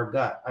story to our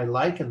gut. I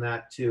liken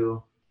that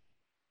to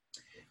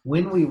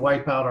when we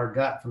wipe out our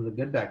gut from the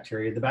good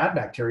bacteria, the bad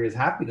bacteria is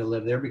happy to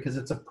live there because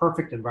it's a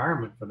perfect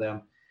environment for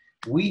them.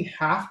 We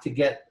have to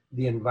get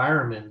the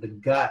environment, the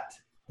gut,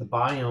 the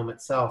biome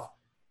itself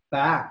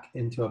back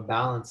into a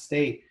balanced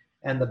state,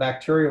 and the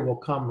bacteria will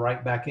come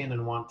right back in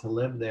and want to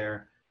live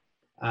there.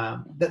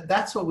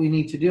 That's what we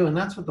need to do, and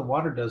that's what the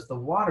water does. The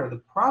water,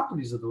 the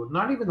properties of the water,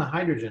 not even the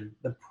hydrogen,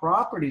 the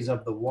properties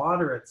of the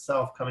water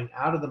itself coming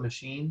out of the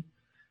machine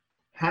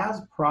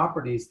has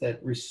properties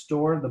that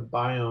restore the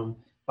biome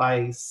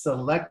by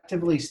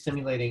selectively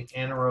stimulating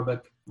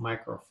anaerobic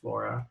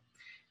microflora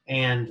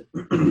and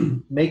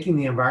making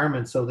the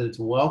environment so that it's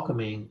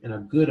welcoming and a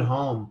good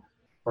home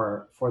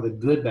for the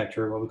good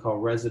bacteria, what we call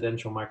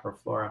residential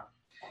microflora.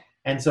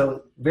 And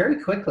so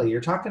very quickly,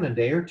 you're talking a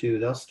day or two,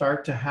 they'll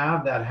start to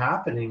have that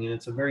happening. And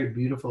it's a very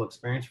beautiful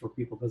experience for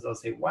people because they'll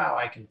say, wow,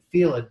 I can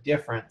feel a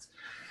difference.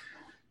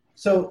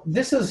 So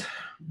this is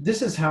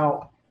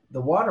how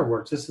the water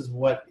works. This is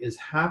what is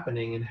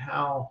happening and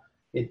how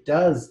it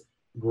does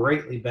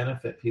greatly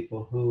benefit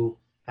people who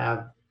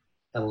have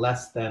a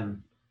less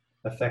than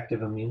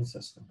effective immune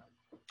system.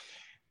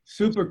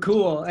 Super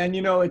cool. And,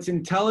 you know, it's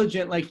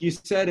intelligent, like you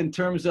said, in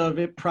terms of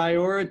it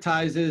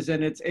prioritizes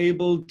and it's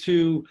able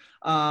to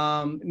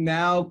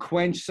now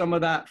quench some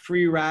of that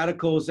free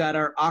radicals that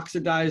are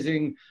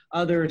oxidizing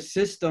other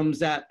systems.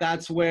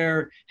 That's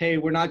where, hey,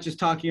 we're not just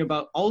talking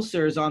about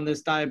ulcers on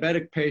this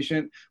diabetic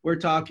patient. We're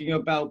talking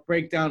about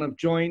breakdown of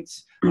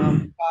joints,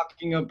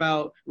 talking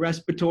about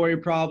respiratory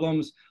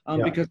problems,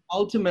 because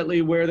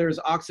ultimately where there's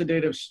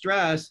oxidative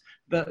stress,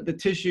 the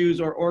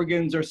tissues or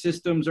organs or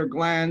systems or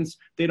glands,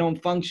 they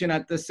don't function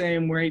at the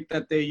same rate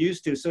that they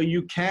used to. So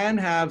you can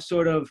have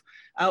sort of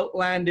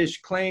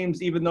outlandish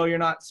claims, even though you're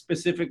not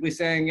specifically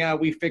saying, yeah,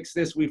 we fix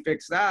this, we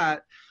fix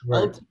that.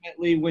 Right.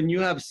 Ultimately, when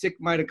you have sick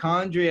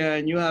mitochondria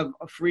and you have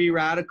free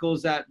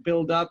radicals that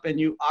build up and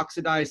you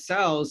oxidize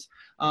cells,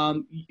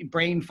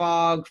 brain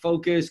fog,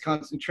 focus,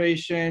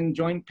 concentration,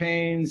 joint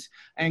pains,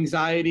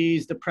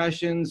 anxieties,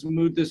 depressions,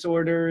 mood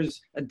disorders,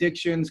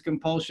 addictions,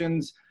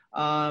 compulsions,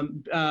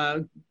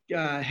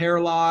 hair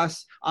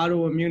loss,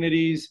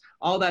 autoimmunities,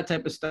 all that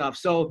type of stuff.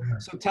 So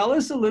tell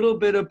us a little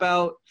bit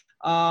about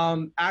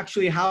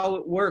actually how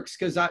it works,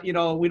 because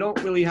we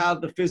don't really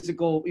have the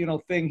physical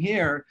thing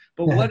here,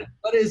 but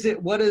what is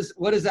it, what is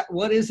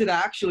it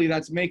actually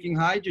that's making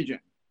hydrogen?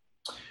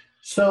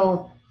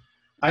 So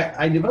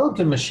I developed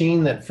a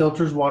machine that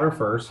filters water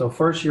first. So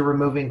first you're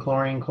removing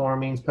chlorine,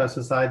 chloramines,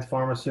 pesticides,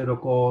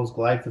 pharmaceuticals,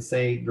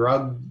 glyphosate,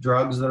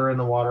 drugs that are in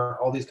the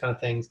water, all these kind of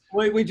things.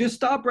 Wait, we just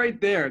stop right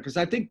there, because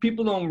I think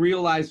people don't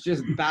realize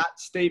just that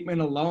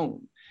statement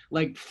alone.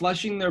 Like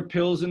flushing their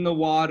pills in the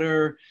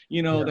water,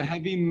 the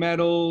heavy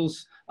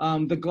metals,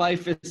 the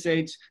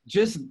glyphosates,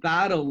 just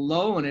that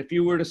alone, if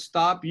you were to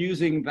stop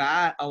using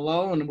that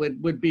alone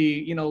would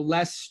be,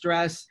 less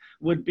stress,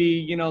 would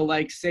be,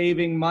 like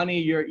saving money.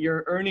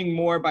 You're earning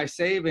more by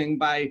saving,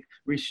 by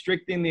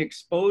restricting the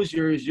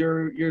exposures,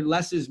 your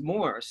less is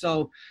more.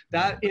 So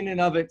that in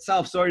and of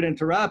itself, sorry to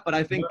interrupt, but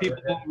I think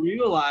people don't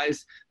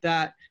realize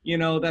that,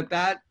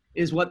 that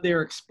is what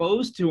they're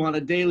exposed to on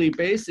a daily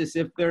basis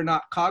if they're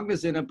not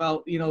cognizant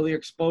about, the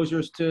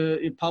exposures to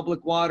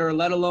public water,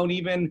 let alone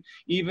even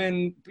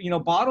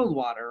bottled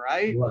water,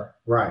 right?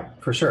 Right,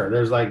 for sure.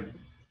 There's like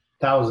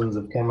thousands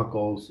of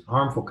chemicals,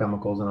 harmful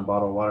chemicals in a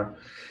bottle of water.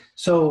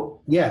 So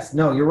yes,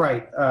 no, you're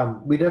right.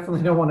 We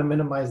definitely don't want to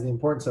minimize the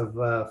importance of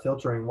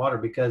filtering water,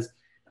 because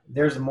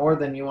there's more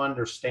than you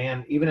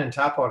understand. Even in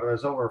tap water,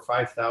 there's over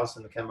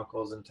 5,000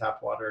 chemicals in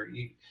tap water.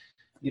 You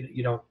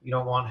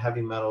don't want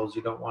heavy metals,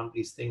 you don't want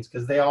these things,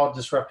 because they all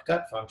disrupt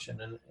gut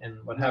function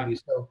and what have you.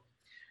 So,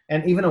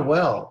 and even a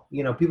well,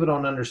 people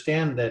don't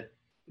understand that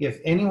if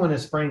anyone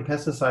is spraying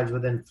pesticides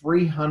within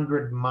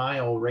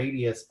 300-mile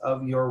radius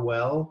of your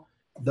well,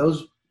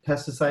 those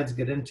pesticides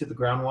get into the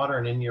groundwater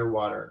and in your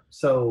water.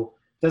 So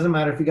it doesn't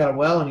matter if you got a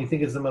well and you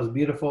think it's the most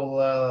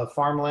beautiful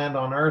farmland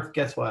on earth,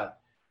 guess what?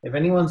 If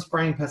anyone's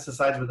spraying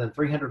pesticides within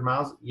 300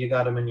 miles, you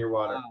got them in your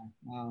water.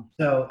 Wow.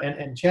 So,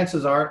 and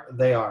chances are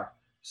they are.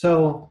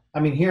 So, I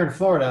mean, here in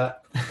Florida,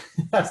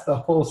 that's the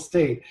whole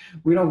state.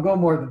 We don't go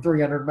more than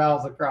 300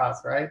 miles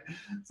across, right?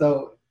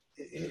 So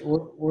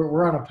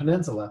we're on a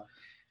peninsula.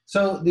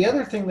 So the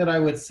other thing that I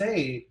would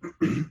say,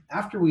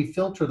 after we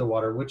filter the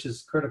water, which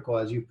is critical,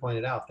 as you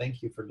pointed out,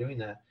 thank you for doing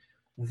that,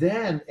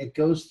 then it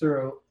goes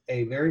through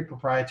a very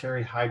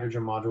proprietary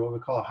hydrogen module, what we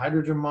call a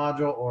hydrogen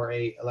module, or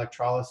a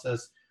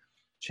electrolysis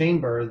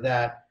chamber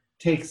that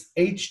takes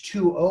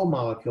H2O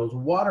molecules,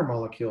 water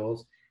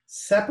molecules,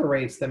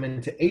 separates them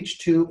into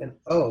H2 and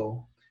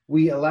O.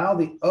 We allow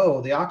the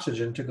O, the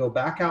oxygen, to go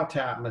back out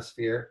to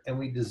atmosphere, and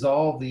we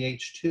dissolve the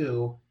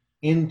H2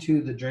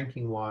 into the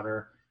drinking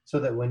water so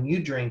that when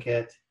you drink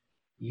it,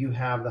 you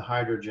have the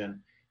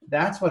hydrogen.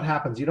 That's what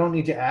happens. You don't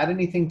need to add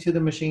anything to the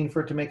machine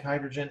for it to make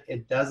hydrogen.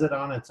 It does it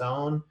on its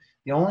own.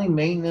 The only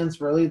maintenance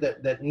really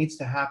that needs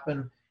to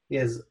happen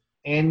is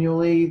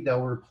annually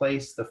they'll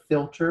replace the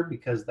filter,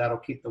 because that'll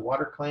keep the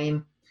water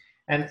clean.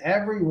 And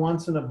every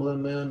once in a blue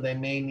moon, they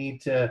may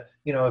need to,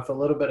 if a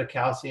little bit of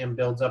calcium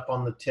builds up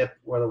on the tip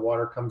where the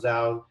water comes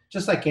out,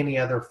 just like any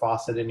other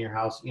faucet in your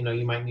house, you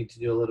might need to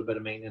do a little bit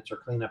of maintenance or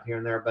cleanup here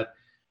and there, but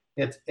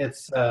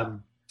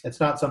it's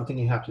not something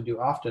you have to do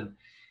often.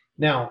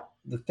 Now,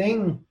 the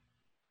thing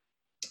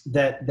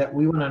that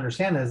we want to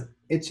understand is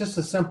it's just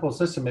a simple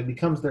system. It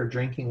becomes their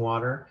drinking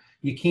water.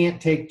 You can't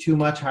take too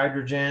much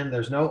hydrogen.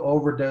 There's no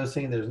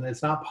overdosing.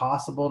 It's not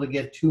possible to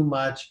get too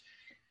much.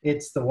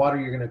 It's the water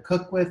you're going to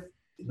cook with,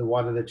 the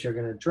water that you're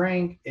going to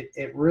drink.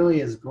 It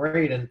really is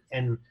great.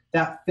 And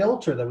that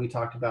filter that we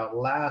talked about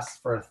lasts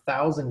for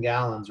 1,000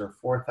 gallons or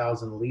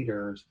 4,000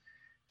 liters.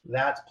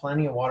 That's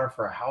plenty of water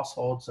for a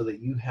household, so that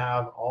you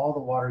have all the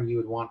water you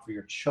would want for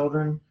your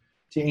children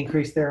to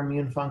increase their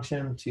immune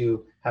function,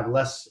 to have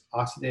less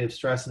oxidative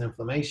stress and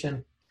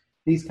inflammation,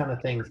 these kind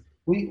of things.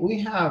 We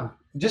have,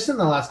 just in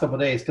the last couple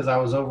of days, because I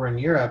was over in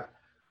Europe,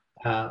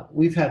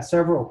 we've had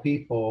several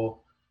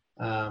people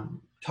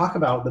talk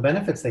about the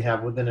benefits they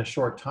have within a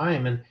short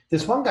time. And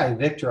this one guy,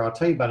 Victor, I'll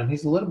tell you about him.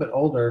 He's a little bit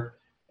older,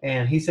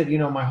 and he said,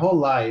 my whole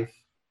life,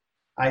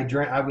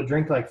 I would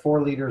drink like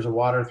 4 liters of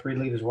water, 3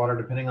 liters of water,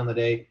 depending on the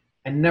day,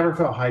 and never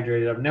felt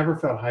hydrated. I've never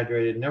felt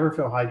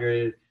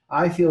hydrated.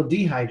 I feel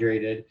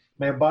dehydrated.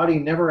 My body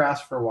never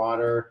asks for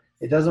water.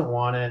 It doesn't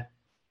want it.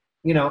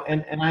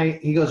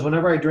 He goes,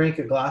 whenever I drink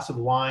a glass of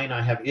wine,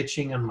 I have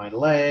itching on my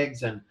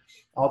legs and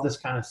all this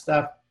kind of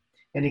stuff.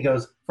 And he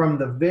goes, from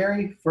the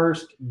very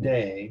first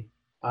day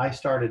I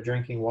started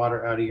drinking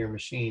water out of your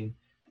machine,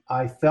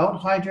 I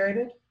felt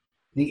hydrated.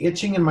 The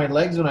itching in my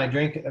legs when I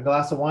drank a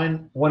glass of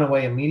wine went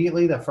away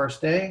immediately the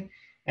first day.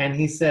 And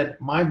he said,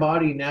 my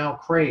body now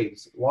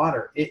craves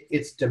water.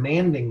 It's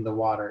demanding the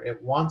water.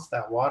 It wants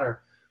that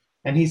water.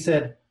 And he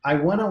said, I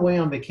went away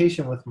on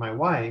vacation with my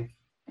wife,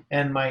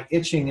 and my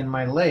itching in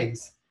my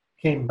legs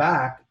came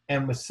back.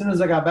 And as soon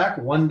as I got back,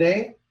 one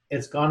day,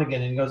 it's gone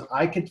again. And he goes,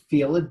 I could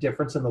feel a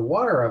difference in the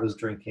water I was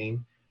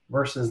drinking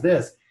versus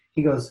this.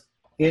 He goes,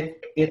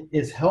 it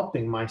is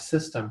helping my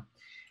system.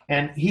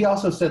 And he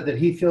also said that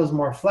he feels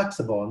more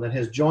flexible and that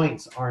his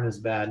joints aren't as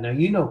bad. Now,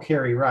 you know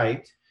Carrie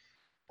Wright.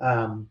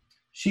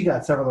 She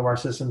got several of our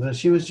systems, and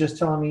she was just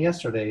telling me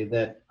yesterday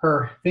that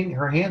her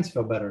hands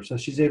feel better. So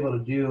she's able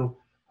to do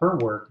her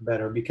work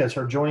better because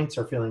her joints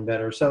are feeling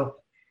better. So,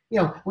 you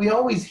know, we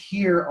always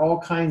hear all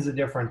kinds of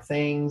different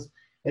things.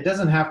 It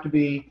doesn't have to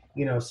be,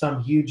 you know,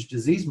 some huge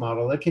disease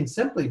model. It can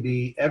simply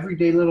be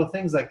everyday little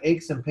things like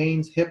aches and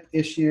pains, hip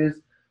issues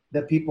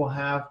that people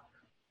have.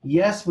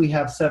 Yes, we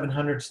have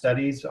 700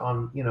 studies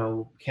on, you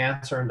know,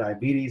 cancer and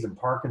diabetes and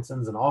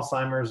Parkinson's and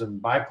Alzheimer's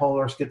and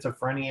bipolar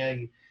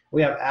schizophrenia.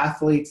 We have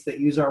athletes that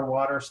use our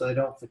water so they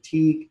don't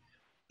fatigue.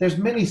 There's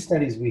many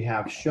studies we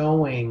have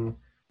showing,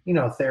 you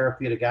know,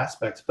 therapeutic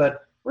aspects,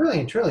 but really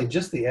and truly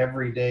just the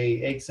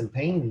everyday aches and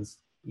pains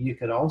you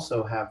could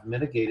also have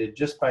mitigated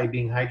just by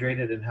being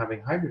hydrated and having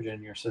hydrogen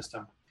in your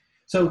system.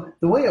 So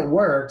the way it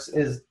works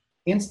is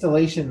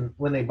installation,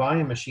 when they buy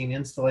a machine,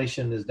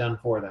 installation is done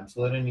for them.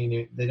 So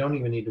they don't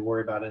even need to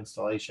worry about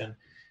installation,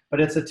 but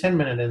it's a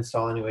 10-minute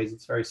install anyways.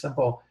 It's very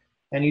simple.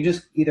 And you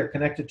just either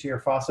connect it to your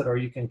faucet or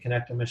you can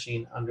connect a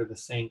machine under the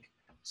sink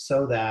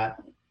so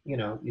that, you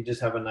know, you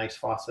just have a nice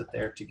faucet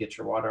there to get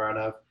your water out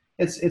of.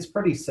 It's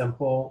pretty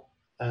simple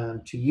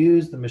to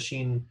use. The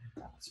machine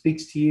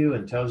speaks to you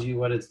and tells you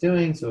what it's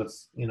doing. So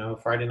it's, you know,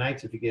 Friday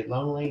nights, if you get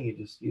lonely, you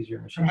just use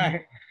your machine.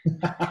 Right.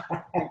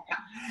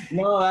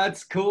 No,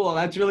 that's cool.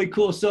 That's really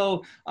cool.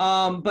 So,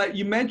 but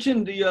you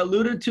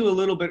alluded to a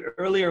little bit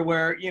earlier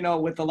where, you know,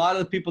 with a lot of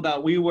the people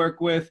that we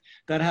work with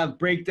that have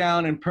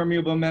breakdown and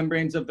permeable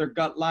membranes of their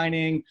gut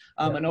lining,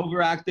 an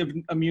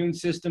overactive immune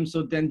system.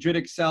 So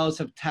dendritic cells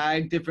have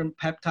tagged different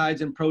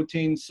peptides and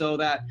proteins so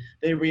that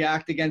they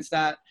react against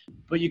that.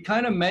 But you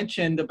kind of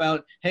mentioned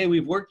about, hey,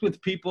 we've worked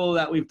with people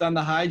that we've done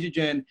the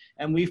hydrogen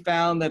and we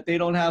found that they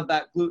don't have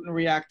that gluten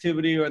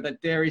reactivity or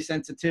that dairy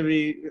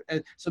sensitivity.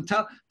 So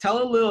tell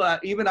a little,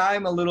 even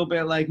I'm a little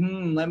bit like,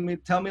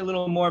 tell me a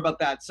little more about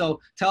that. So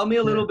tell me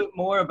a little bit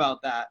more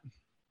about that.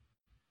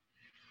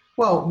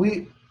 Well,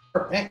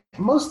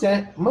 most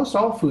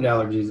all food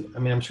allergies, I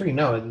mean, I'm sure you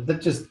know,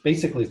 that just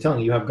basically is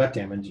telling you have gut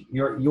damage.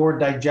 Your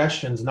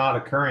digestion's not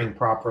occurring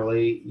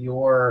properly,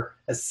 your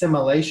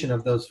assimilation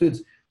of those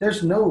foods.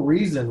 There's no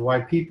reason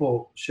why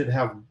people should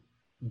have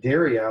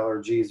dairy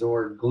allergies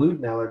or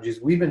gluten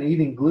allergies. We've been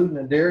eating gluten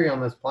and dairy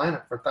on this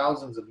planet for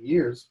thousands of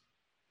years.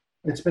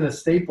 It's been a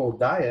staple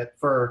diet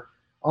for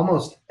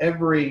almost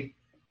every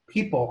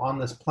people on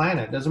this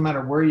planet. Doesn't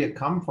matter where you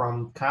come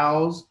from,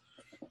 cows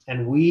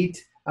and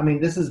wheat. I mean,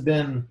 this has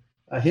been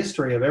a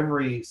history of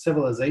every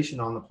civilization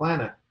on the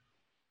planet.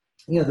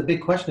 You know, the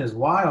big question is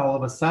why all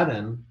of a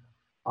sudden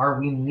are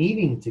we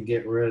needing to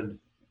get rid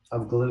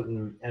of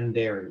gluten and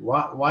dairy?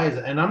 Why is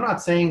it? And I'm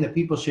not saying that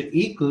people should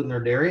eat gluten or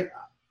dairy.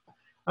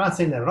 I'm not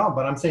saying that at all,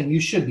 but I'm saying you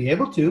should be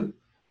able to.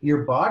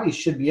 Your body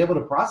should be able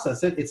to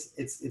process it.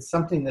 It's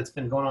something that's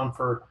been going on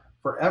for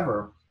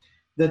forever.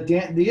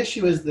 The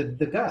issue is the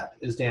gut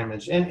is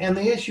damaged. And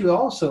the issue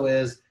also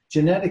is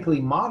genetically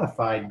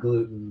modified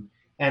gluten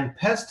and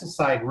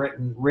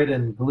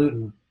pesticide-ridden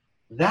gluten.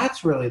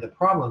 That's really the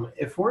problem.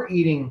 If we're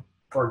eating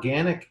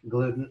organic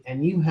gluten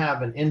and you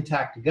have an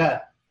intact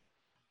gut,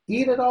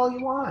 eat it all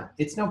you want.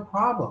 It's no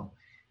problem.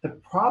 The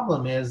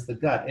problem is the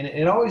gut. And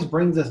it always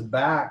brings us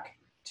back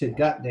to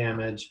gut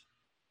damage.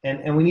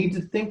 And we need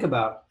to think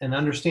about and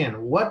understand,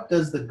 what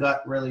does the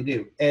gut really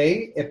do?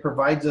 It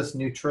provides us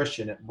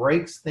nutrition. It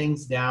breaks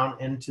things down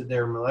into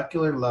their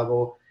molecular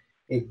level.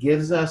 It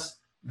gives us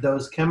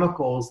those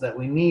chemicals that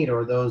we need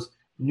or those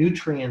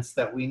nutrients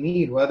that we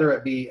need, whether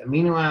it be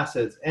amino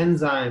acids,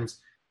 enzymes,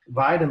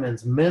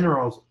 vitamins,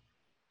 minerals,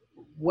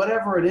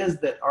 whatever it is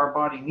that our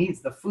body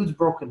needs. The food's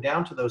broken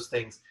down to those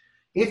things.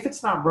 If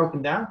it's not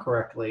broken down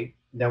correctly,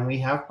 then we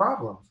have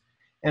problems.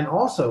 And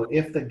also,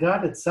 if the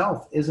gut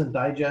itself isn't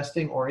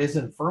digesting or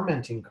isn't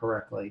fermenting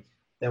correctly,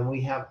 then we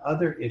have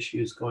other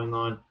issues going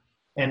on.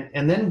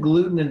 And then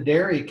gluten and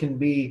dairy can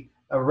be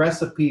a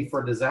recipe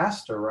for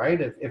disaster,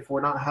 right? If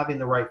we're not having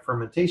the right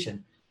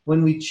fermentation.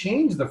 When we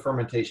change the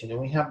fermentation and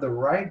we have the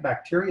right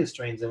bacteria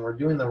strains and we're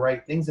doing the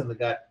right things in the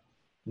gut,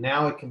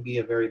 now it can be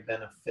a very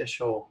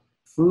beneficial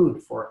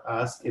food for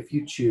us if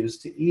you choose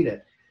to eat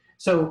it.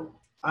 So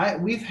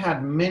we've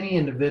had many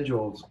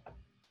individuals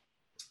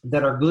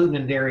that are gluten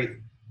and dairy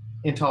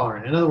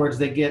intolerant. In other words,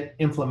 they get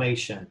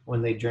inflammation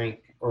when they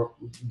drink or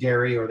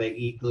dairy or they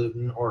eat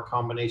gluten or a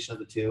combination of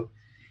the two.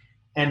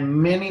 And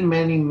many,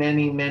 many,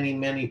 many, many,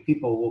 many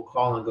people will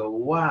call and go,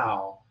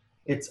 wow,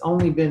 it's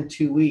only been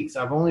 2 weeks.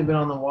 I've only been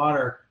on the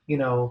water, you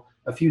know,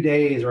 a few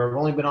days, or I've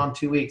only been on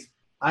 2 weeks.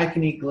 I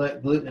can eat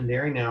gluten and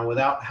dairy now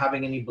without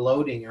having any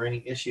bloating or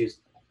any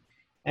issues.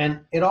 And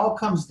it all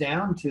comes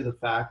down to the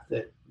fact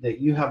that that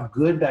you have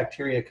good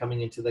bacteria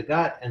coming into the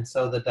gut, and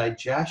so the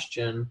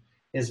digestion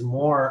is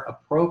more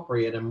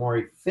appropriate and more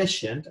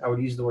efficient. I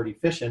would use the word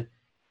efficient.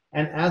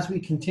 And as we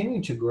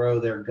continue to grow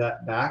their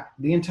gut back,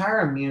 the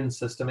entire immune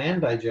system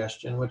and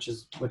digestion,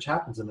 which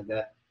happens in the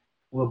gut,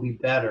 will be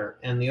better.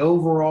 And the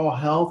overall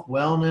health,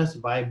 wellness,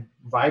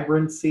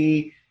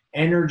 vibrancy,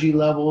 energy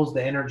levels,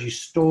 the energy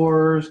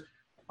stores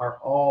are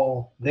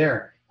all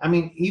there. I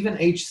mean, even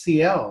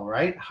HCl,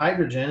 right?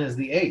 Hydrogen is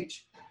the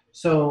H.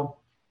 So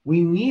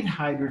we need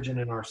hydrogen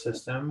in our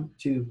system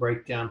to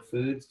break down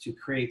foods, to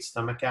create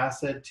stomach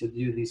acid, to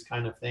do these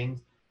kind of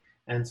things.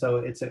 And so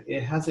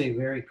it has a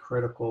very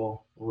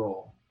critical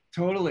role.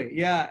 Totally.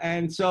 Yeah.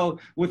 And so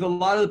with a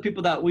lot of the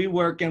people that we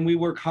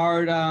work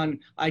hard on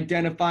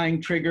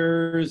identifying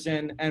triggers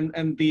and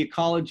the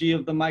ecology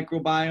of the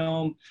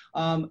microbiome.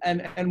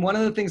 And one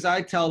of the things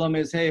I tell them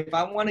is, hey, if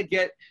I want to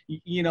get,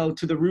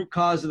 to the root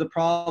cause of the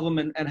problem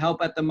and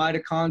help at the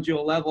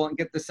mitochondrial level and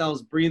get the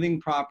cells breathing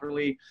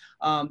properly,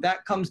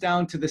 that comes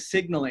down to the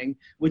signaling,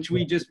 which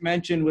we just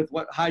mentioned with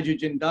what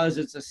hydrogen does.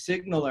 It's a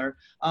signaler.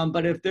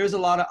 But if there's a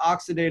lot of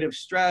oxidative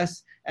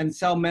stress and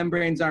cell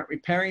membranes aren't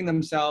repairing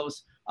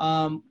themselves,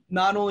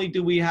 not only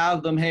do we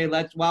have them, hey,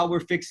 while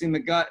we're fixing the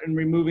gut and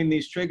removing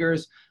these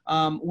triggers,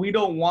 we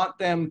don't want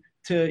them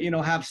to,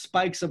 have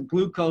spikes of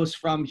glucose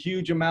from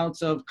huge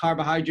amounts of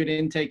carbohydrate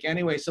intake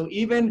anyway. So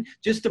even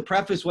just to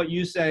preface what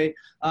you say,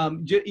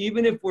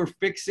 even if we're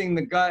fixing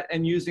the gut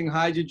and using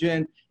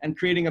hydrogen and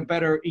creating a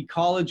better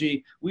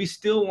ecology, we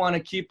still want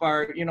to keep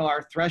our,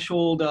 our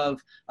threshold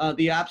of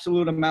the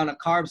absolute amount of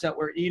carbs that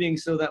we're eating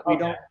so that we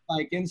don't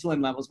spike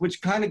insulin levels,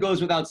 which kind of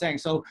goes without saying.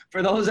 So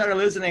for those that are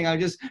listening, I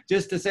just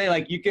to say,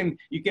 like, you can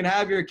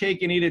have your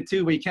cake and eat it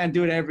too, but you can't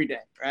do it every day,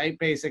 right?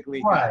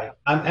 Basically. Right.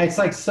 It's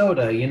like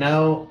soda,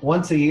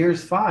 once a year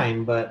is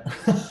fine, but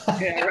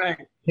yeah, right.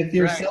 If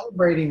you're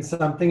celebrating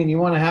something and you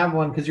want to have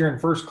one because you're in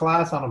first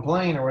class on a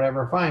plane or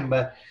whatever, fine.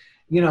 But,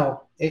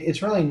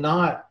 it's really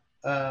not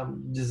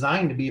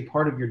designed to be a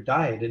part of your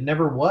diet. It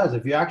never was.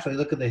 If you actually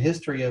look at the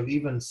history of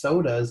even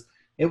sodas,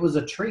 it was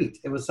a treat.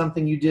 It was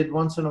something you did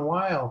once in a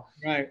while.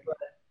 Right.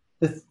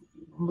 But a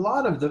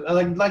lot of the,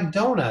 like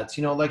donuts,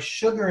 like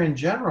sugar in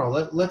general,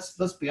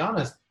 let's be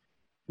honest.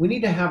 We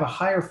need to have a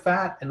higher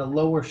fat and a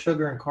lower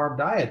sugar and carb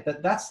diet.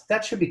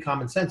 That should be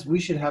common sense. We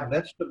should have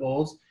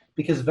vegetables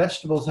because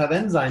vegetables have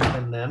enzymes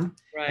in them.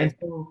 Right. And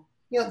so,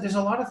 there's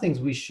a lot of things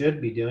we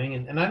should be doing.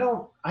 And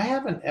I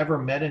haven't ever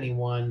met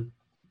anyone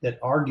that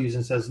argues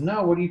and says,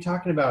 no, what are you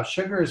talking about?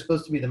 Sugar is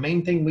supposed to be the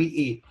main thing we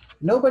eat.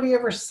 Nobody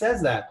ever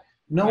says that.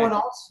 No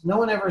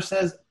one ever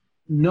says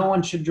no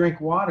one should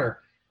drink water.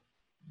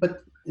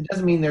 But it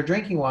doesn't mean they're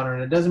drinking water,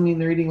 and it doesn't mean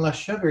they're eating less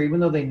sugar, even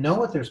though they know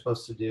what they're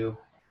supposed to do.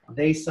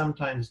 They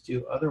sometimes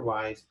do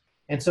otherwise.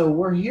 And so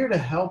we're here to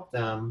help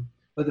them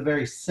with a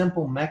very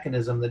simple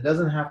mechanism that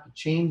doesn't have to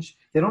change.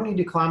 They don't need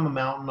to climb a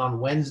mountain on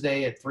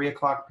Wednesday at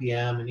 3:00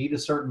 p.m. and eat a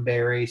certain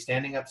berry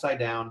standing upside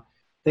down.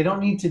 They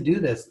don't need to do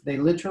this. They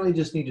literally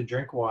just need to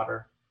drink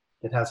water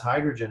that has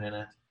hydrogen in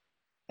it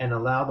and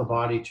allow the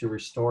body to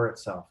restore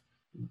itself.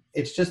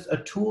 It's just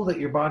a tool that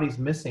your body's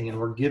missing, and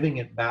we're giving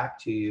it back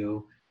to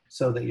you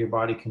so that your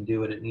body can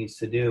do what it needs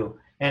to do.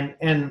 And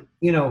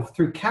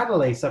through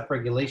catalase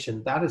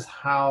upregulation, that is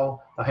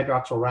how the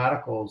hydroxyl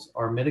radicals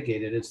are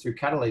mitigated. It's through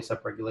catalase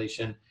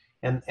upregulation,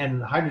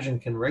 and hydrogen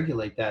can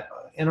regulate that.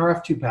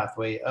 NRF2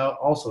 pathway,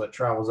 also it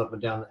travels up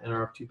and down the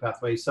NRF2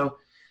 pathway. So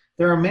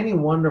there are many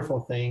wonderful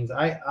things.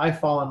 I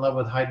fall in love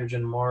with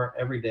hydrogen more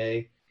every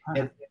day.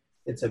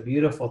 It's a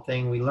beautiful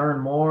thing. We learn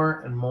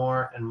more and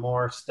more and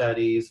more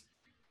studies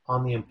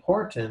on the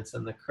importance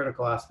and the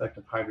critical aspect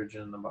of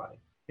hydrogen in the body.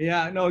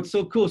 Yeah, no, it's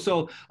so cool.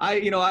 So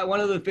one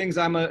of the things,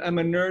 I'm a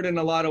nerd in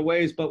a lot of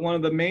ways, but one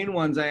of the main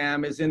ones I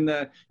am is in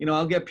the,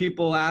 I'll get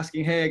people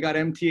asking, hey, I got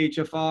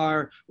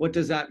MTHFR, what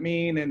does that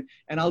mean?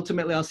 And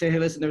ultimately I'll say, hey,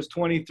 listen, there's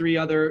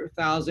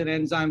 23,000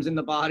 enzymes in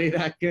the body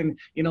that can,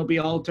 be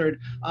altered.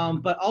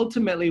 But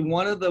ultimately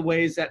one of the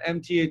ways that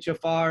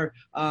MTHFR,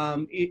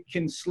 it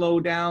can slow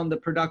down the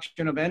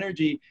production of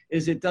energy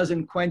is it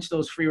doesn't quench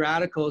those free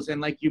radicals.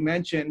 And like you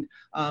mentioned,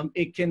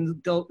 it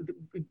can,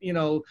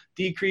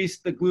 decrease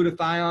the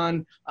glutathione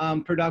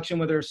production,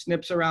 where there's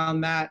SNPs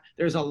around that.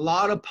 There's a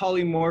lot of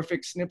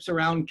polymorphic SNPs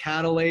around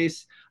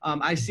catalase.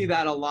 I see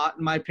that a lot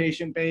in my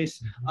patient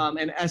base,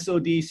 and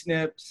SOD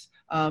SNPs.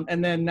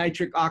 And then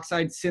nitric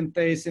oxide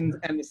synthase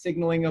and the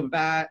signaling of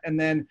that. And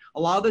then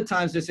a lot of the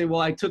times they say,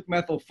 well, I took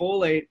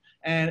methylfolate,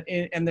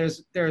 and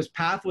there's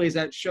pathways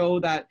that show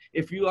that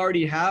if you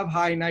already have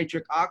high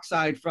nitric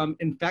oxide from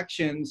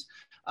infections,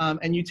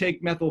 and you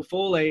take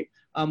methylfolate,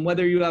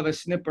 whether you have a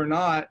SNP or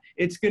not,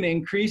 it's going to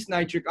increase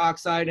nitric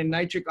oxide, and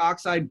nitric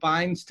oxide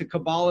binds to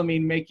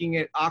cobalamin, making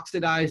it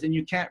oxidized, and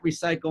you can't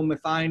recycle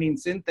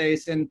methionine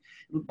synthase. And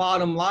the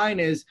bottom line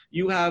is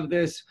you have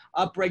this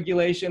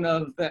upregulation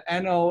of the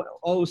NO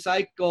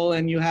cycle,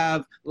 and you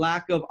have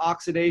lack of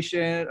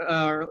oxidation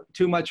or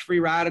too much free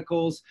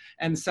radicals,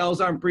 and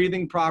cells aren't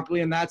breathing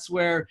properly. And that's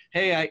where,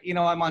 hey,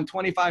 I'm on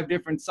 25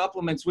 different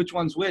supplements. Which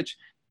one's which?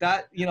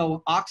 that, you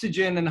know,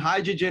 oxygen and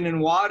hydrogen and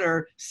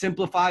water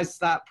simplifies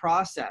that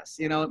process.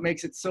 You know, it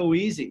makes it so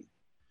easy.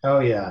 Oh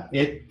yeah.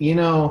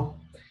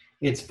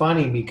 It's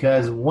funny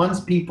because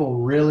once people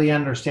really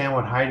understand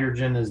what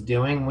hydrogen is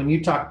doing, when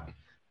you talk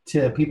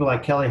to people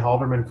like Kelly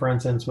Halderman, for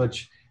instance,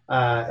 which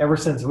ever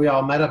since we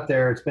all met up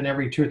there, it's been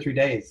every 2 or 3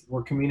 days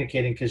we're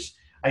communicating, because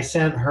I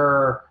sent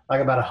her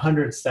like about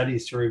 100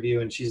 studies to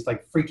review, and she's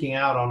like freaking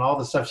out on all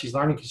the stuff she's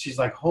learning, because she's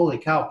like, holy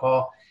cow,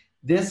 Paul,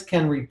 this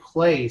can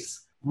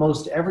replace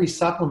most every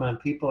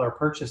supplement people are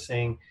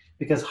purchasing,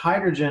 because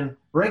hydrogen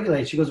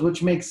regulates. She goes,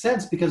 which makes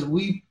sense because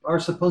we are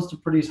supposed to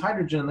produce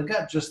hydrogen in the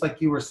gut, just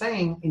like you were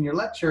saying in your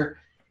lecture.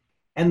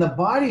 And the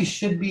body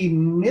should be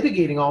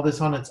mitigating all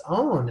this on its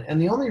own. And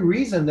the only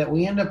reason that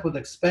we end up with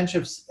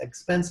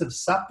expensive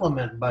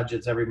supplement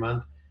budgets every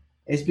month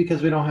is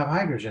because we don't have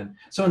hydrogen.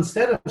 So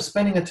instead of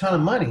spending a ton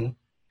of money,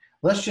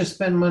 let's just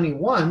spend money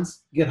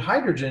once, get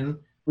hydrogen,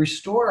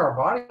 restore our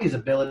body's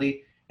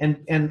ability,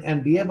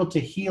 and be able to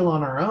heal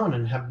on our own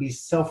and be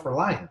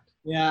self-reliant.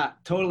 Yeah,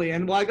 totally.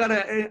 And well, I got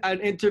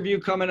an interview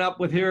coming up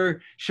with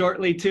her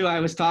shortly too. I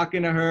was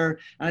talking to her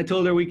and I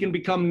told her we can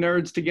become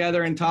nerds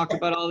together and talk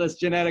about all this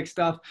genetic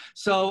stuff.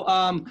 So,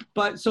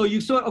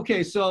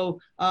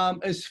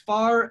 as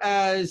far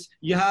as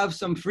you have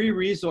some free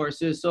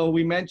resources, so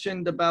we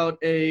mentioned about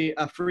a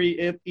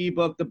free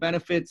ebook, The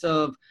Benefits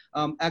of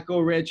Echo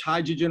Rich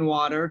Hydrogen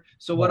Water.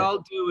 So what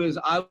I'll do is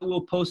I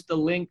will post the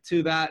link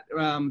to that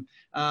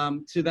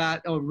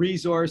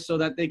resource so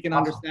that they can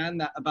understand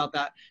that about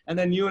that. And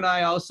then you and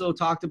I also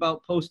talked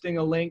about posting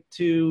a link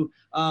to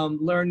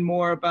learn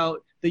more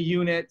about the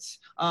units.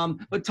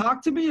 But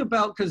talk to me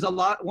about, because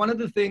one of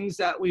the things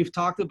that we've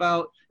talked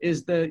about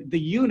is the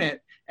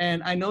unit.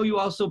 And I know you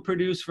also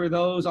produce for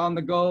those on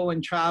the go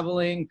and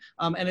traveling.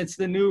 And it's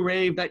the new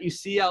rave that you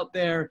see out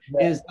there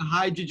is the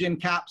hydrogen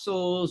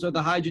capsules or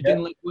the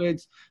hydrogen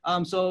liquids.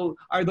 So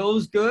are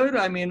those good?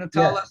 I mean,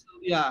 tell us.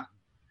 Yeah.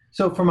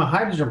 So from a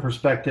hydrogen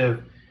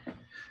perspective,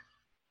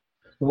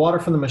 the water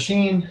from the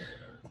machine,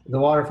 the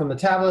water from the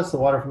tablets, the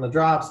water from the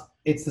drops,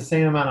 it's the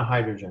same amount of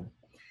hydrogen.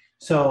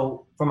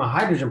 So from a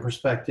hydrogen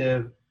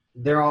perspective,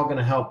 they're all going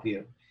to help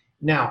you.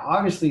 Now,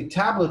 obviously,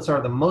 tablets are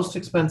the most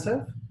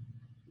expensive,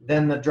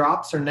 then the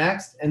drops are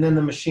next, and then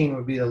the machine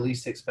would be the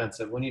least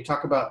expensive when you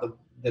talk about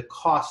the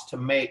cost to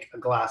make a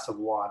glass of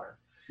water.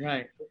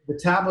 Right. The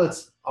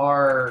tablets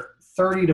are 30 to